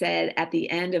then they said at the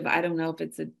end of, I don't know if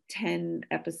it's a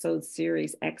 10-episode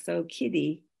series, XO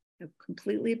Kitty,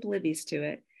 completely oblivious to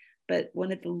it, but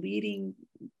one of the leading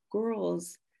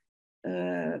girls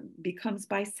becomes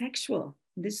bisexual.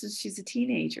 She's a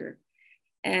teenager.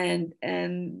 And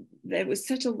it was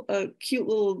such a cute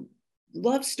little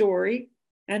love story.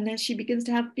 And then she begins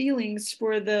to have feelings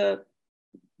for the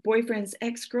boyfriend's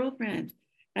ex-girlfriend.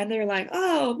 And they're like,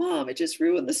 oh, Mom, it just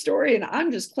ruined the story. And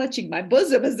I'm just clutching my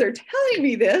bosom as they're telling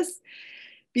me this,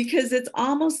 because it's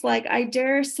almost like, I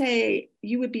dare say,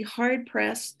 you would be hard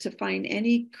pressed to find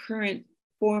any current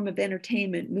form of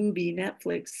entertainment, movie,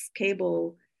 Netflix,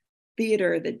 cable,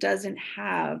 theater, that doesn't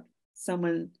have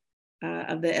someone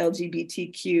of the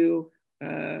LGBTQ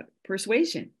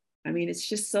persuasion. I mean, it's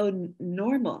just so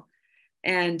normal.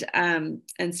 And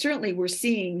certainly we're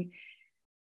seeing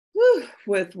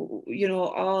with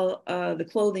all the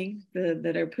clothing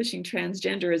that are pushing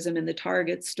transgenderism in the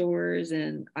Target stores.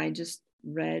 And I just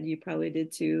read, you probably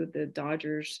did too, the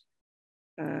Dodgers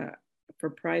for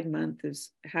Pride Month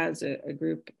has a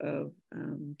group of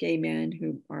gay men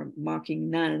who are mocking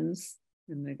nuns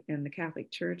in the Catholic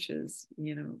churches,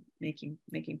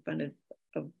 making fun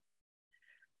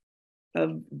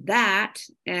of that.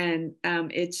 And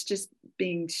it's just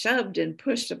being shoved and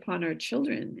pushed upon our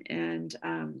children. And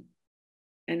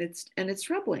it's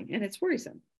troubling and it's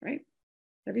worrisome, right?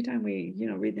 Every time we,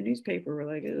 read the newspaper,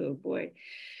 we're like, oh boy.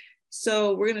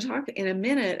 So we're going to talk in a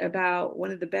minute about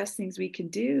one of the best things we can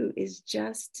do is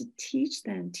just to teach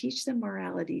them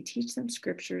morality, teach them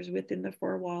scriptures within the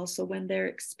four walls. So when they're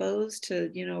exposed to,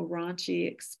 raunchy,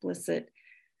 explicit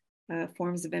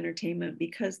forms of entertainment,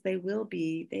 because they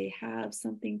have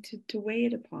something to weigh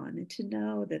it upon, and to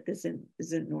know that this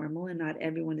isn't normal, and not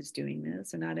everyone is doing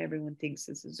this, and not everyone thinks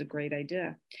this is a great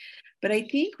idea. But I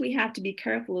think we have to be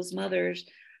careful as mothers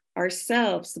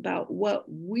ourselves about what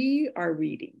we are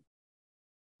reading.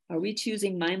 Are we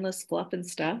choosing mindless fluff and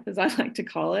stuff, as I like to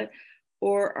call it?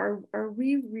 Or are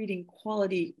we reading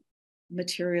quality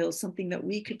material, something that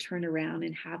we could turn around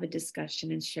and have a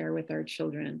discussion and share with our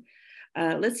children?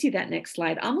 Let's see that next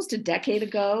slide. Almost a decade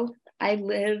ago, I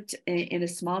lived in a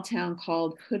small town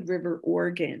called Hood River,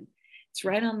 Oregon. It's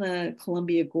right on the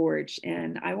Columbia Gorge.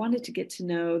 And I wanted to get to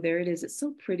know, there it is. It's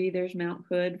so pretty. There's Mount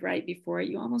Hood right before it.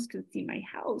 You almost could see my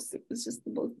house. It was just,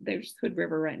 there's Hood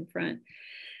River right in front.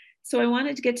 So I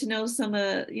wanted to get to know some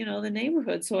of, the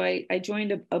neighborhood. So I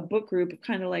joined a book group,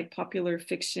 kind of like popular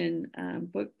fiction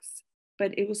books.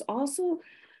 But it was also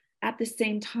at the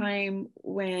same time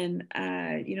when,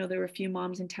 there were a few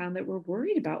moms in town that were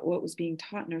worried about what was being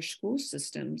taught in our school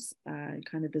systems,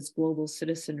 kind of this global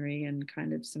citizenry and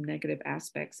kind of some negative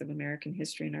aspects of American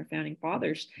history and our founding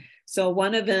fathers. So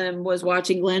one of them was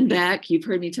watching Glenn Beck. You've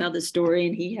heard me tell this story.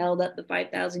 And he held up the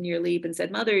 5,000-year leap and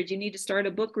said, Mother, you need to start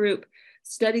a book group,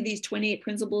 study these 28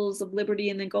 principles of liberty,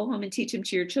 and then go home and teach them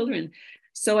to your children.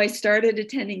 So I started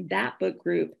attending that book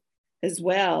group as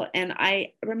well. And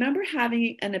I remember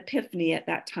having an epiphany at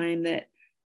that time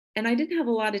and I didn't have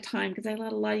a lot of time because I had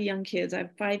a lot of young kids. I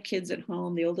have 5 kids at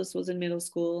home. The oldest was in middle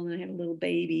school and I had a little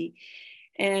baby.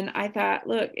 And I thought,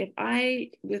 look,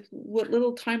 with what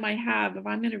little time I have, if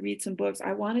I'm going to read some books,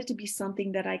 I want it to be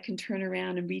something that I can turn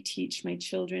around and reteach my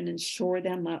children and shore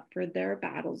them up for their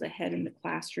battles ahead in the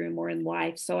classroom or in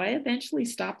life. So I eventually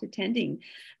stopped attending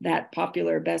that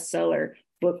popular bestseller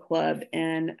book club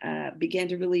and began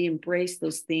to really embrace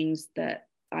those things that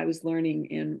I was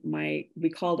learning we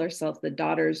called ourselves the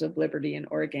Daughters of Liberty in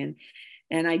Oregon.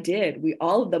 And I did.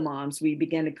 All of the moms, we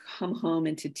began to come home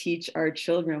and to teach our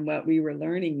children what we were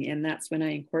learning. And that's when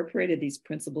I incorporated these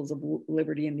principles of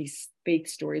liberty and these faith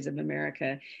stories of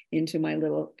America into my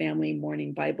little family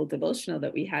morning Bible devotional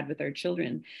that we had with our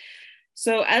children.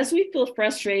 So as we feel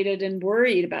frustrated and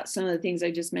worried about some of the things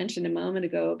I just mentioned a moment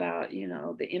ago about,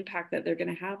 the impact that they're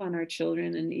going to have on our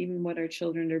children and even what our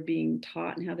children are being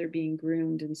taught and how they're being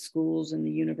groomed in schools and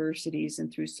the universities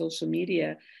and through social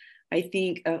media, I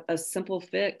think a simple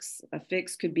fix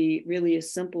could be really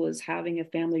as simple as having a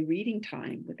family reading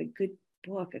time with a good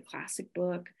book, a classic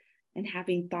book, and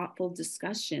having thoughtful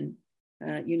discussion,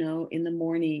 in the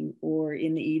morning or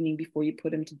in the evening before you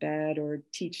put them to bed, or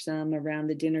teach them around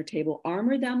the dinner table,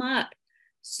 armor them up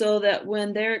so that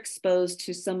when they're exposed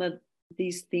to some of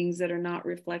these things that are not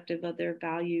reflective of their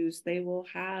values, they will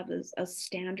have a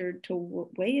standard to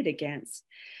weigh it against.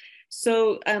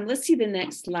 So let's see the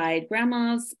next slide.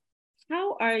 Grandmas,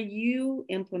 how are you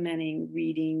implementing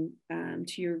reading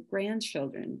to your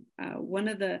grandchildren? One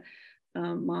of the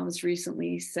moms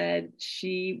recently said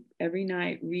she every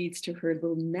night reads to her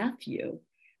little nephew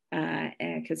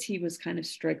because he was kind of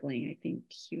struggling. I think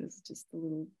he was just a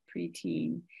little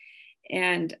preteen.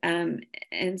 And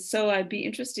so I'd be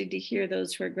interested to hear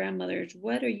those who are grandmothers.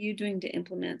 What are you doing to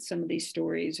implement some of these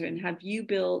stories? And have you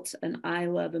built an I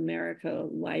Love America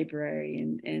library?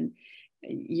 And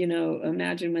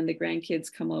imagine when the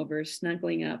grandkids come over,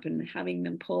 snuggling up and having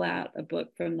them pull out a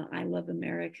book from the I Love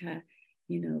America,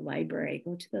 library.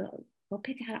 Go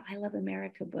pick out an I Love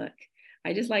America book.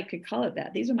 I just like to call it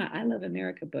that. These are my I Love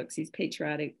America books, these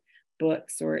patriotic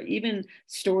books, or even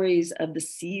stories of the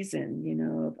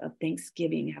season, of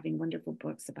Thanksgiving, having wonderful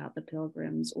books about the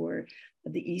Pilgrims, or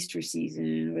the Easter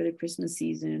season, or the Christmas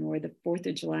season, or the 4th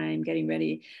of July. I'm getting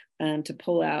ready to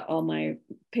pull out all my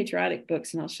patriotic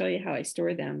books, and I'll show you how I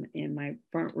store them in my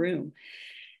front room.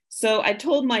 So I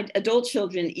told my adult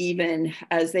children, even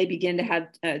as they begin to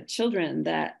have children,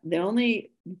 that the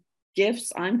only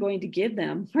gifts I'm going to give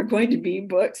them are going to be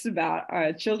books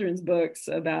about children's books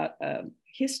about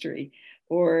history,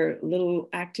 or little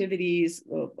activities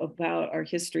about our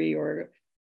history, or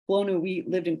we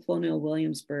lived in colonial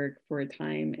Williamsburg for a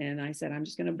time, and I said, I'm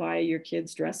just going to buy your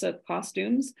kids dress up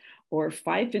costumes or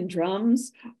fife and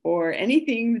drums or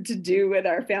anything to do with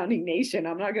our founding nation.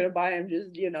 I'm not going to buy them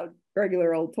just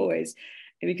regular old toys,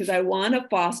 because I want to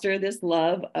foster this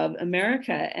love of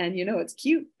America. And it's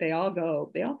cute, they all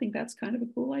think that's kind of a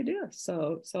cool idea.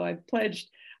 So I pledged.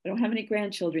 I don't have any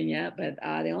grandchildren yet, but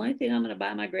the only thing I'm going to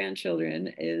buy my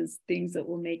grandchildren is things that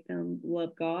will make them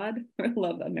love God or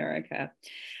love America.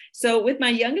 So with my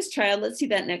youngest child, let's see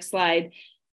that next slide,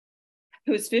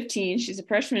 who's 15, she's a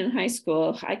freshman in high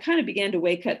school, I kind of began to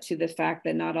wake up to the fact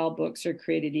that not all books are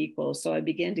created equal. So I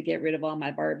began to get rid of all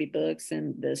my Barbie books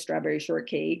and the strawberry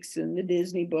shortcakes and the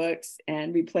Disney books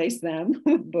and replace them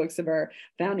with books of our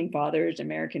founding fathers,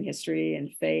 American history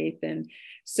and faith. And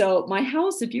so my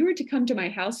house, if you were to come to my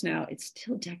house now, it's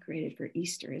still decorated for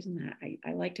Easter, isn't that?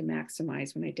 I like to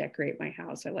maximize when I decorate my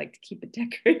house. I like to keep it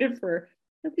decorated for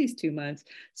at least 2 months.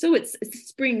 So it's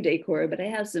spring decor, but I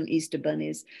have some Easter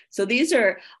bunnies. So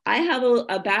I have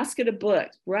a basket of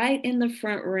books right in the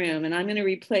front room, and I'm going to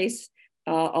replace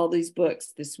all these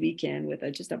books this weekend with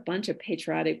just a bunch of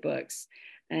patriotic books.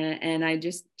 And I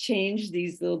just change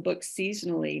these little books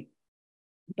seasonally.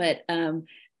 But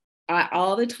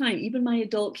all the time, even my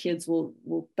adult kids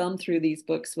will thumb through these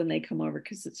books when they come over,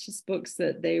 because it's just books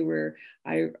that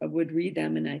I would read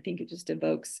them, and I think it just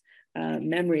evokes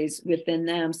memories within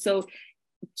them. So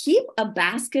keep a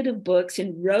basket of books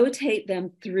and rotate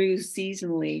them through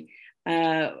seasonally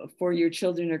for your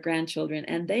children or grandchildren,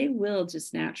 and they will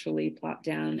just naturally plop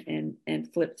down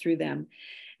and flip through them.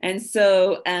 And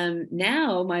so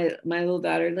now my little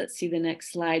daughter, let's see the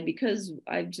next slide, because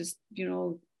I've just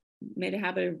made a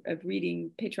habit of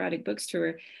reading patriotic books to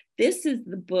her. This is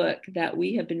the book that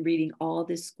we have been reading all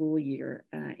this school year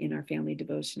in our family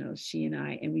devotionals, she and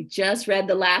I, and we just read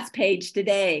the last page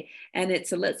today. And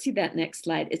let's see that next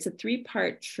slide. It's a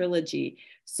 3-part trilogy.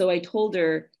 So I told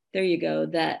her, there you go,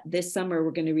 that this summer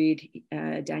we're going to read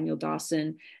Daniel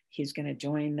Dawson. He's going to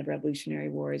join the Revolutionary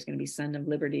War. He's going to be Son of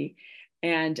Liberty.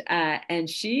 And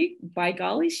she, by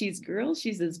golly, she's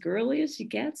as girly as she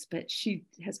gets, but she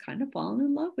has kind of fallen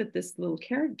in love with this little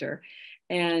character.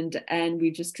 And we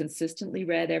just consistently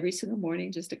read every single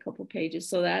morning, just a couple pages.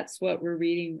 So that's what we're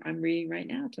reading. I'm reading right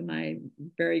now to my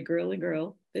very girly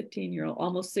girl, 15-year-old,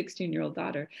 almost 16-year-old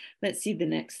daughter. Let's see the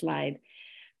next slide.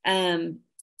 And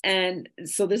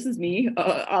so this is me.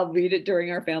 I'll read it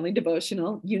during our family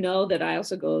devotional. You know that I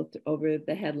also go over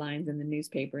the headlines in the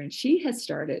newspaper, and she has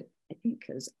started, I think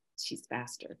because she's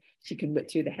faster. She can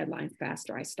whip through the headlines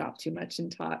faster. I stop too much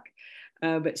and talk.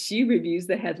 But she reviews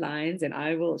the headlines, and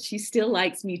she still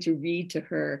likes me to read to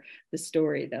her the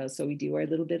story though. So we do our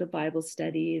little bit of Bible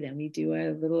study, then we do a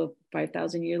little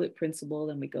 5,000 year lit principle,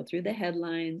 then we go through the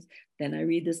headlines. Then I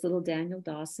read this little Daniel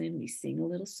Dawson, we sing a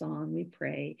little song, we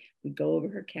pray, we go over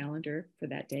her calendar for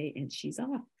that day, and she's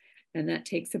off. And that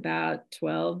takes about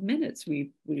 12 minutes.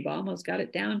 We've almost got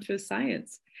it down to a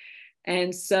science.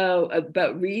 And so,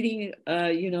 but reading,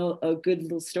 a good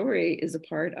little story is a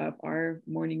part of our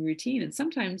morning routine. And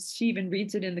sometimes she even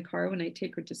reads it in the car when I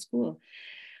take her to school.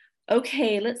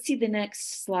 Okay, let's see the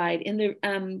next slide. In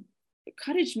the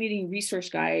Cottage Meeting Resource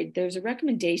Guide, there's a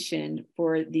recommendation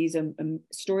for these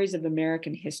stories of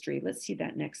American history. Let's see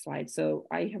that next slide. So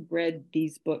I have read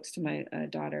these books to my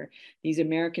daughter, these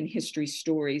American history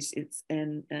stories.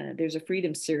 There's a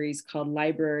Freedom series called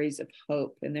Libraries of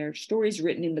Hope, and they're stories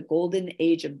written in the golden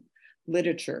age of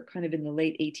literature, kind of in the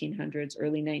late 1800s,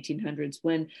 early 1900s,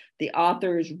 when the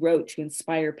authors wrote to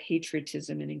inspire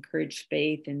patriotism and encourage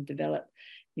faith and develop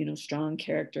strong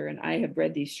character. And I have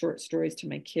read these short stories to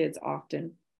my kids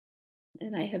often.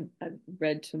 And I've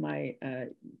read to my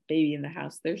baby in the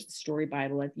house. There's the story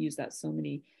Bible. I've used that so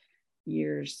many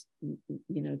years,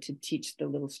 to teach the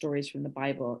little stories from the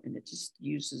Bible. And it just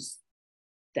uses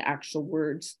the actual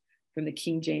words from the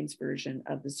King James version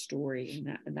of the story.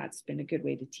 And that's been a good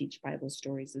way to teach Bible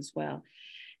stories as well.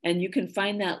 And you can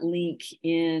find that link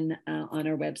on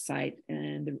our website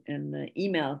and the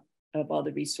email of all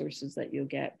the resources that you'll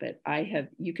get. But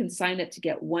you can sign up to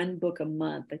get one book a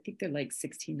month. I think they're like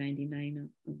 $16.99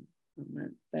 a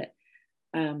month, but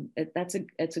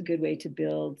that's a good way to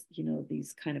build,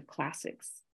 these kind of classics,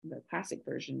 the classic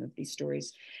version of these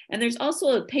stories. And there's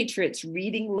also a Patriots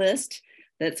reading list.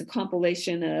 That's a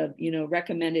compilation of,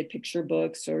 recommended picture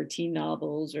books or teen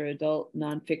novels or adult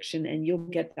nonfiction. And you'll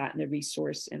get that in the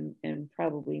resource and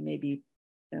probably maybe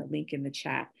a link in the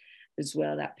chat as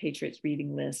well. That Patriots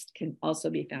reading list can also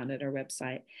be found at our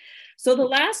website. So the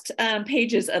last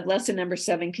pages of lesson number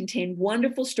 7 contain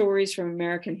wonderful stories from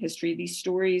American history. These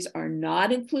stories are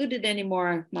not included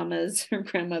anymore, mamas or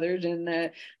grandmothers, in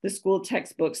the school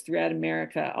textbooks throughout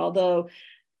America. Although,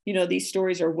 these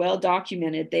stories are well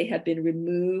documented, they have been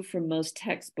removed from most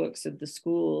textbooks of the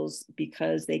schools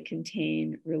because they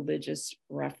contain religious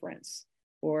reference,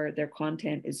 or their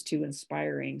content is too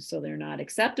inspiring. So they're not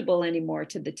acceptable anymore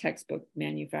to the textbook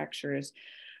manufacturers.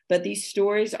 But these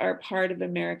stories are part of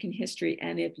American history.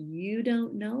 And if you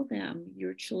don't know them,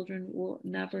 your children will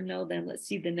never know them. Let's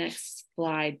see the next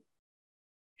slide.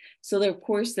 So of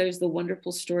course, there's the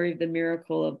wonderful story of the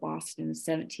miracle of Boston in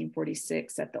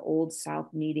 1746 at the Old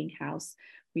South Meeting House.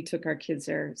 We took our kids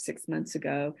there 6 months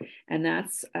ago. And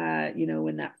that's,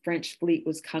 when that French fleet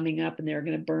was coming up and they were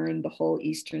going to burn the whole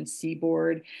eastern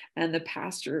seaboard. And the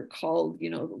pastor called, the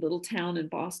little town in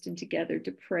Boston together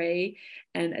to pray.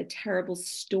 And a terrible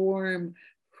storm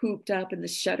hooped up and the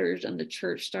shutters on the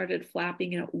church started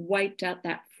flapping and it wiped out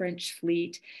that French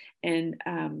fleet. And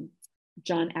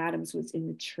John Adams was in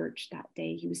the church that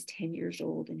day. He was 10 years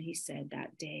old. And he said,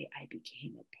 that day I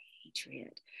became a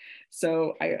patriot.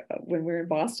 So when we're in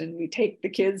Boston, we take the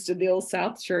kids to the Old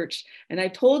South Church. And I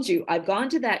told you, I've gone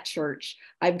to that church.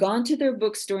 I've gone to their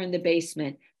bookstore in the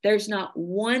basement. There's not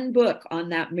one book on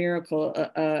that miracle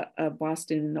of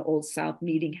Boston in the Old South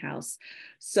Meeting House.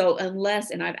 So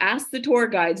and I've asked the tour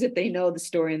guides if they know the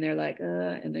story, and they're like,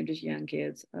 and they're just young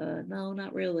kids. No,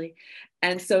 not really.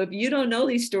 And so if you don't know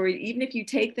these stories, even if you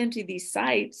take them to these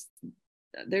sites,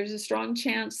 there's a strong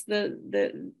chance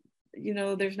that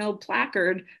there's no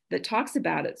placard that talks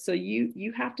about it. So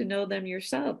you have to know them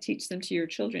yourself, teach them to your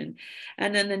children.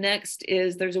 And then the next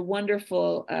is, there's a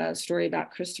wonderful story about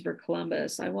Christopher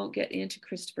Columbus. I won't get into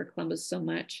Christopher Columbus so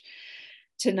much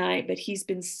tonight, but he's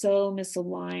been so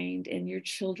misaligned, and your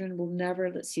children will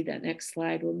never, let's see that next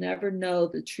slide, will never know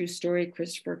the true story of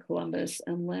Christopher Columbus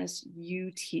unless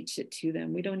you teach it to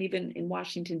them. We don't even, in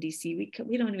Washington, D.C.,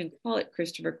 we don't even call it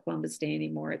Christopher Columbus Day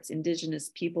anymore. It's Indigenous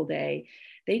People Day.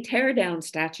 They tear down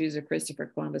statues of Christopher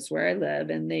Columbus where I live,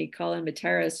 and they call him a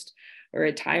terrorist or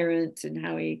a tyrant, and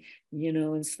how he,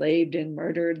 enslaved and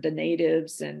murdered the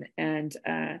natives.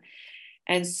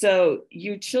 And so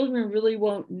your children really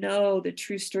won't know the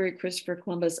true story of Christopher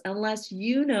Columbus unless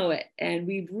you know it. And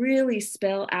we really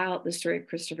spell out the story of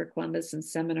Christopher Columbus in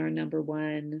seminar number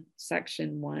 1,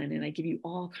 section 1. And I give you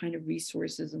all kind of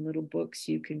resources and little books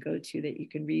you can go to that you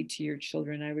can read to your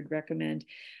children. I would recommend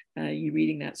you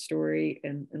reading that story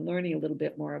and learning a little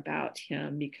bit more about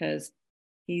him, because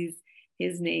his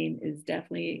name is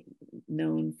definitely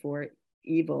known for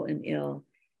evil and ill.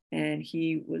 And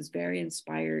he was very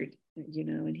inspired,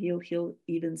 and he'll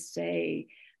even say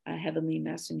a heavenly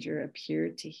messenger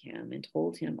appeared to him and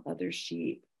told him, other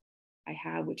sheep I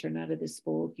have which are not of this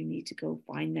fold, you need to go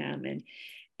find them.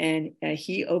 And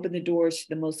he opened the doors to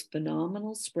the most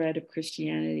phenomenal spread of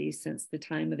Christianity since the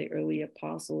time of the early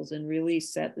apostles, and really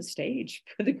set the stage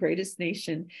for the greatest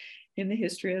nation in the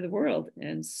history of the world.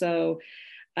 And so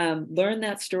learn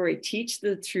that story, teach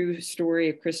the true story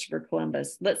of Christopher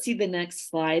Columbus. Let's see the next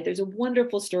slide. There's a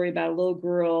wonderful story about a little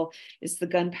girl. It's the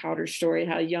gunpowder story,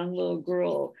 how a young little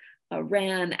girl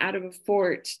ran out of a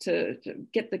fort to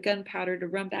get the gunpowder to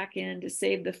run back in to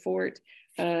save the fort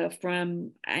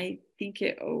from, I think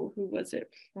who was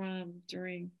it from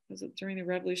during the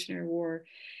Revolutionary War?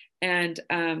 And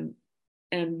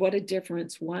what a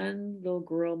difference one little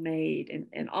girl made.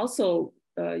 And also,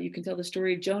 you can tell the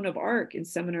story of Joan of Arc in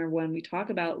seminar 1. We talk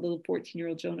about little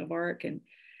 14-year-old Joan of Arc, and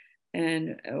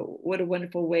what a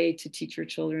wonderful way to teach your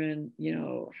children,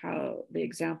 how the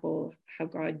example, how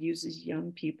God uses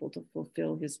young people to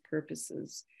fulfill his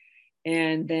purposes.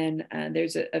 And then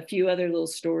there's a few other little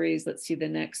stories. Let's see the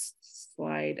next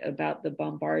slide, about the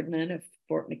bombardment of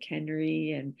Fort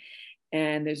McHenry,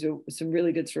 and there's some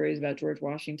really good stories about George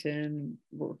Washington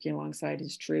working alongside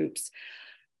his troops.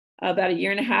 About a year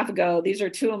and a half ago, these are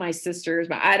 2 of my sisters,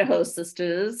 my Idaho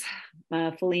sisters,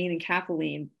 Feline and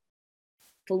Kathleen.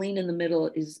 Feline in the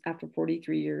middle is, after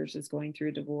 43 years, is going through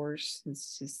a divorce.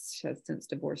 She has since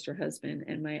divorced her husband.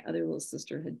 And my other little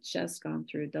sister had just gone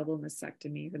through a double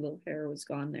mastectomy. Her little hair was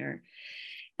gone there.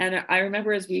 And I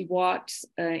remember as we walked,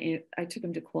 I took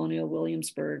them to Colonial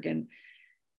Williamsburg, and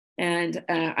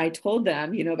I told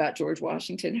them, about George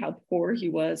Washington, how poor he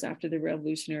was after the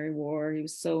Revolutionary War. He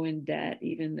was so in debt.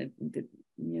 Even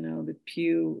the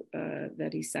pew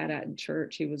that he sat at in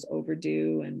church, he was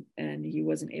overdue, and he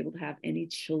wasn't able to have any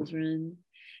children.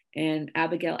 And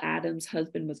Abigail Adams'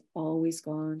 husband was always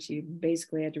gone. She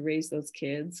basically had to raise those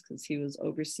kids because he was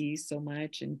overseas so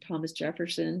much. And Thomas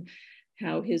Jefferson,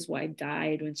 how his wife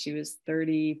died when she was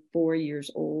 34 years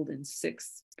old, and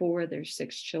 4 of their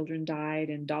 6 children died.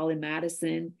 And Dolly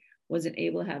Madison wasn't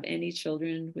able to have any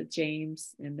children with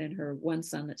James. And then her one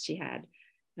son that she had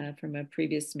from a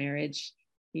previous marriage,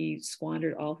 he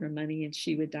squandered all her money, and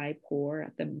she would die poor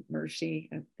at the mercy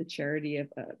of the charity of,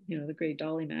 the great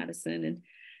Dolly Madison. And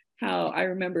how I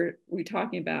remember we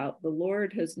talking about the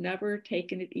Lord has never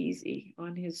taken it easy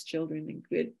on his children,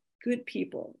 and good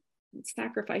people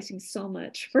sacrificing so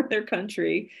much for their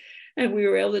country. And we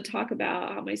were able to talk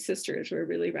about how my sisters were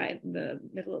really right in the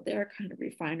middle of their kind of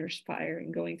refiner's fire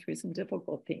and going through some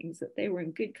difficult things, that they were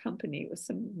in good company with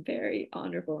some very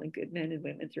honorable and good men and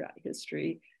women throughout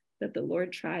history, that the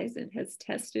Lord tries and has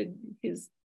tested his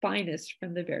finest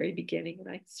from the very beginning. And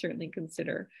I certainly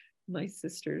consider my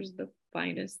sisters the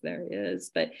finest there is.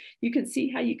 But you can see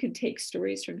how you can take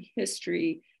stories from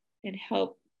history and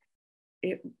help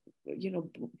it,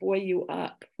 buoy you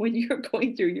up when you're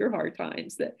going through your hard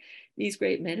times, that these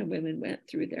great men and women went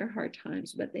through their hard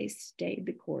times, but they stayed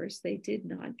the course. They did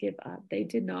not give up. They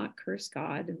did not curse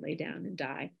God and lay down and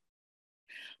die.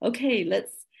 Okay,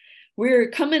 we're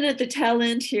coming at the tail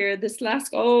end here. This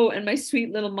last, and my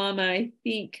sweet little mama, I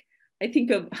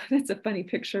think of, that's a funny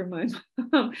picture of my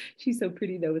mom. She's so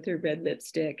pretty though, with her red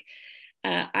lipstick.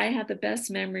 I had the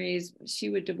best memories. She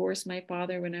would divorce my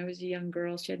father when I was a young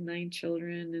girl. She had 9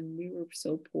 children, and we were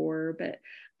so poor. But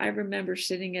I remember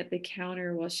sitting at the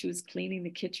counter while she was cleaning the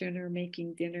kitchen or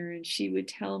making dinner, and she would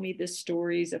tell me the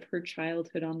stories of her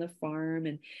childhood on the farm.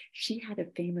 And she had a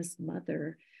famous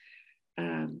mother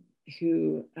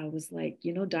who was like,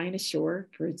 Dinah Shore,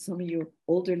 for some of you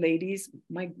older ladies,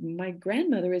 my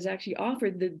grandmother was actually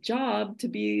offered the job to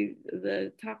be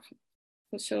the talk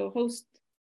show host,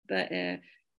 the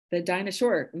Dinah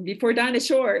Shore. Before Dinah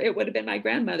Shore, it would have been my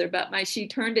grandmother, but she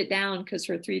turned it down because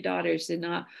her 3 daughters did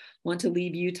not want to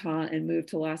leave Utah and move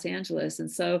to Los Angeles.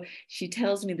 And so she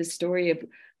tells me the story of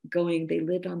they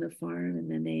lived on the farm,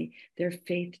 and then their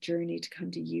faith journey to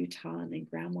come to Utah, and then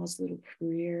grandma's little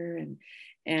career, and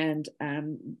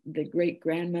the great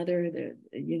grandmother that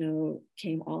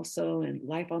came also, and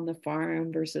life on the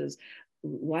farm versus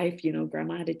wife,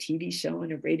 grandma had a TV show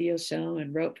and a radio show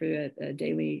and wrote for a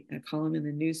daily column in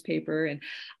the newspaper. And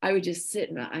I would just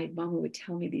sit and mama would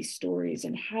tell me these stories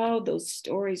and how those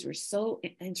stories were so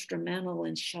instrumental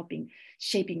in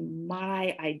shaping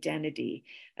my identity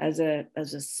as a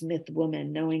Smith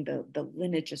woman, knowing the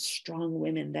lineage of strong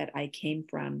women that I came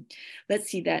from. Let's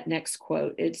see that next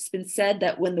quote. It's been said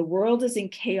that when the world is in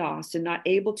chaos and not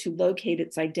able to locate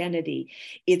its identity,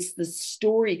 it's the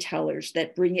storytellers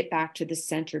that bring it back to the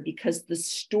center, because the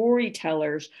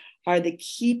storytellers are the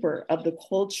keeper of the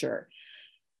culture.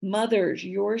 Mothers,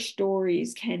 your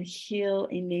stories can heal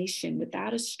a nation.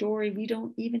 Without a story, we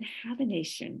don't even have a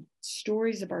nation.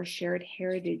 Stories of our shared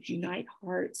heritage unite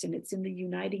hearts, and it's in the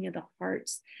uniting of the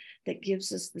hearts that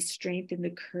gives us the strength and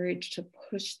the courage to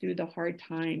push through the hard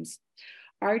times.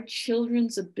 Our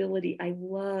children's ability, I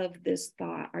love this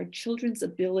thought, our children's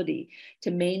ability to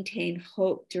maintain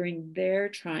hope during their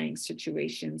trying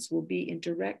situations will be in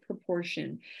direct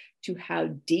proportion to how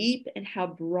deep and how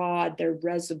broad their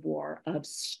reservoir of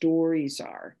stories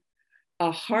are.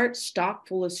 A heart stock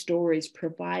full of stories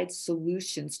provides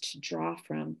solutions to draw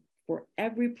from for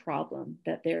every problem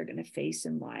that they're going to face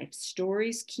in life.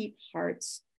 Stories keep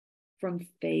hearts from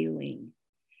failing.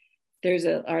 There's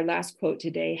our last quote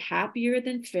today: happier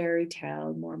than fairy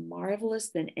tale, more marvelous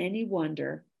than any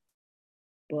wonder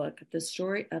book, the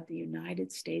story of the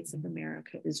United States of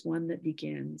America is one that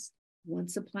begins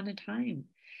once upon a time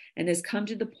and has come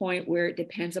to the point where it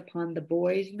depends upon the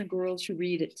boys and the girls who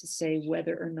read it to say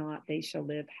whether or not they shall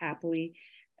live happily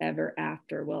ever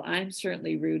after. Well, I'm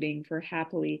certainly rooting for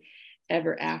happily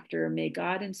ever after. May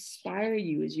God inspire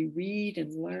you as you read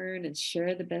and learn and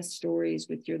share the best stories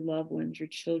with your loved ones, your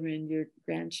children, your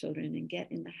grandchildren, and get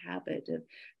in the habit of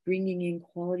bringing in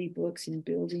quality books and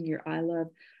building your I Love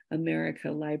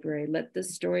America library. Let the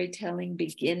storytelling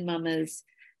begin, mamas.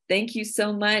 Thank you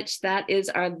so much. That is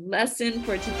our lesson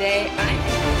for today.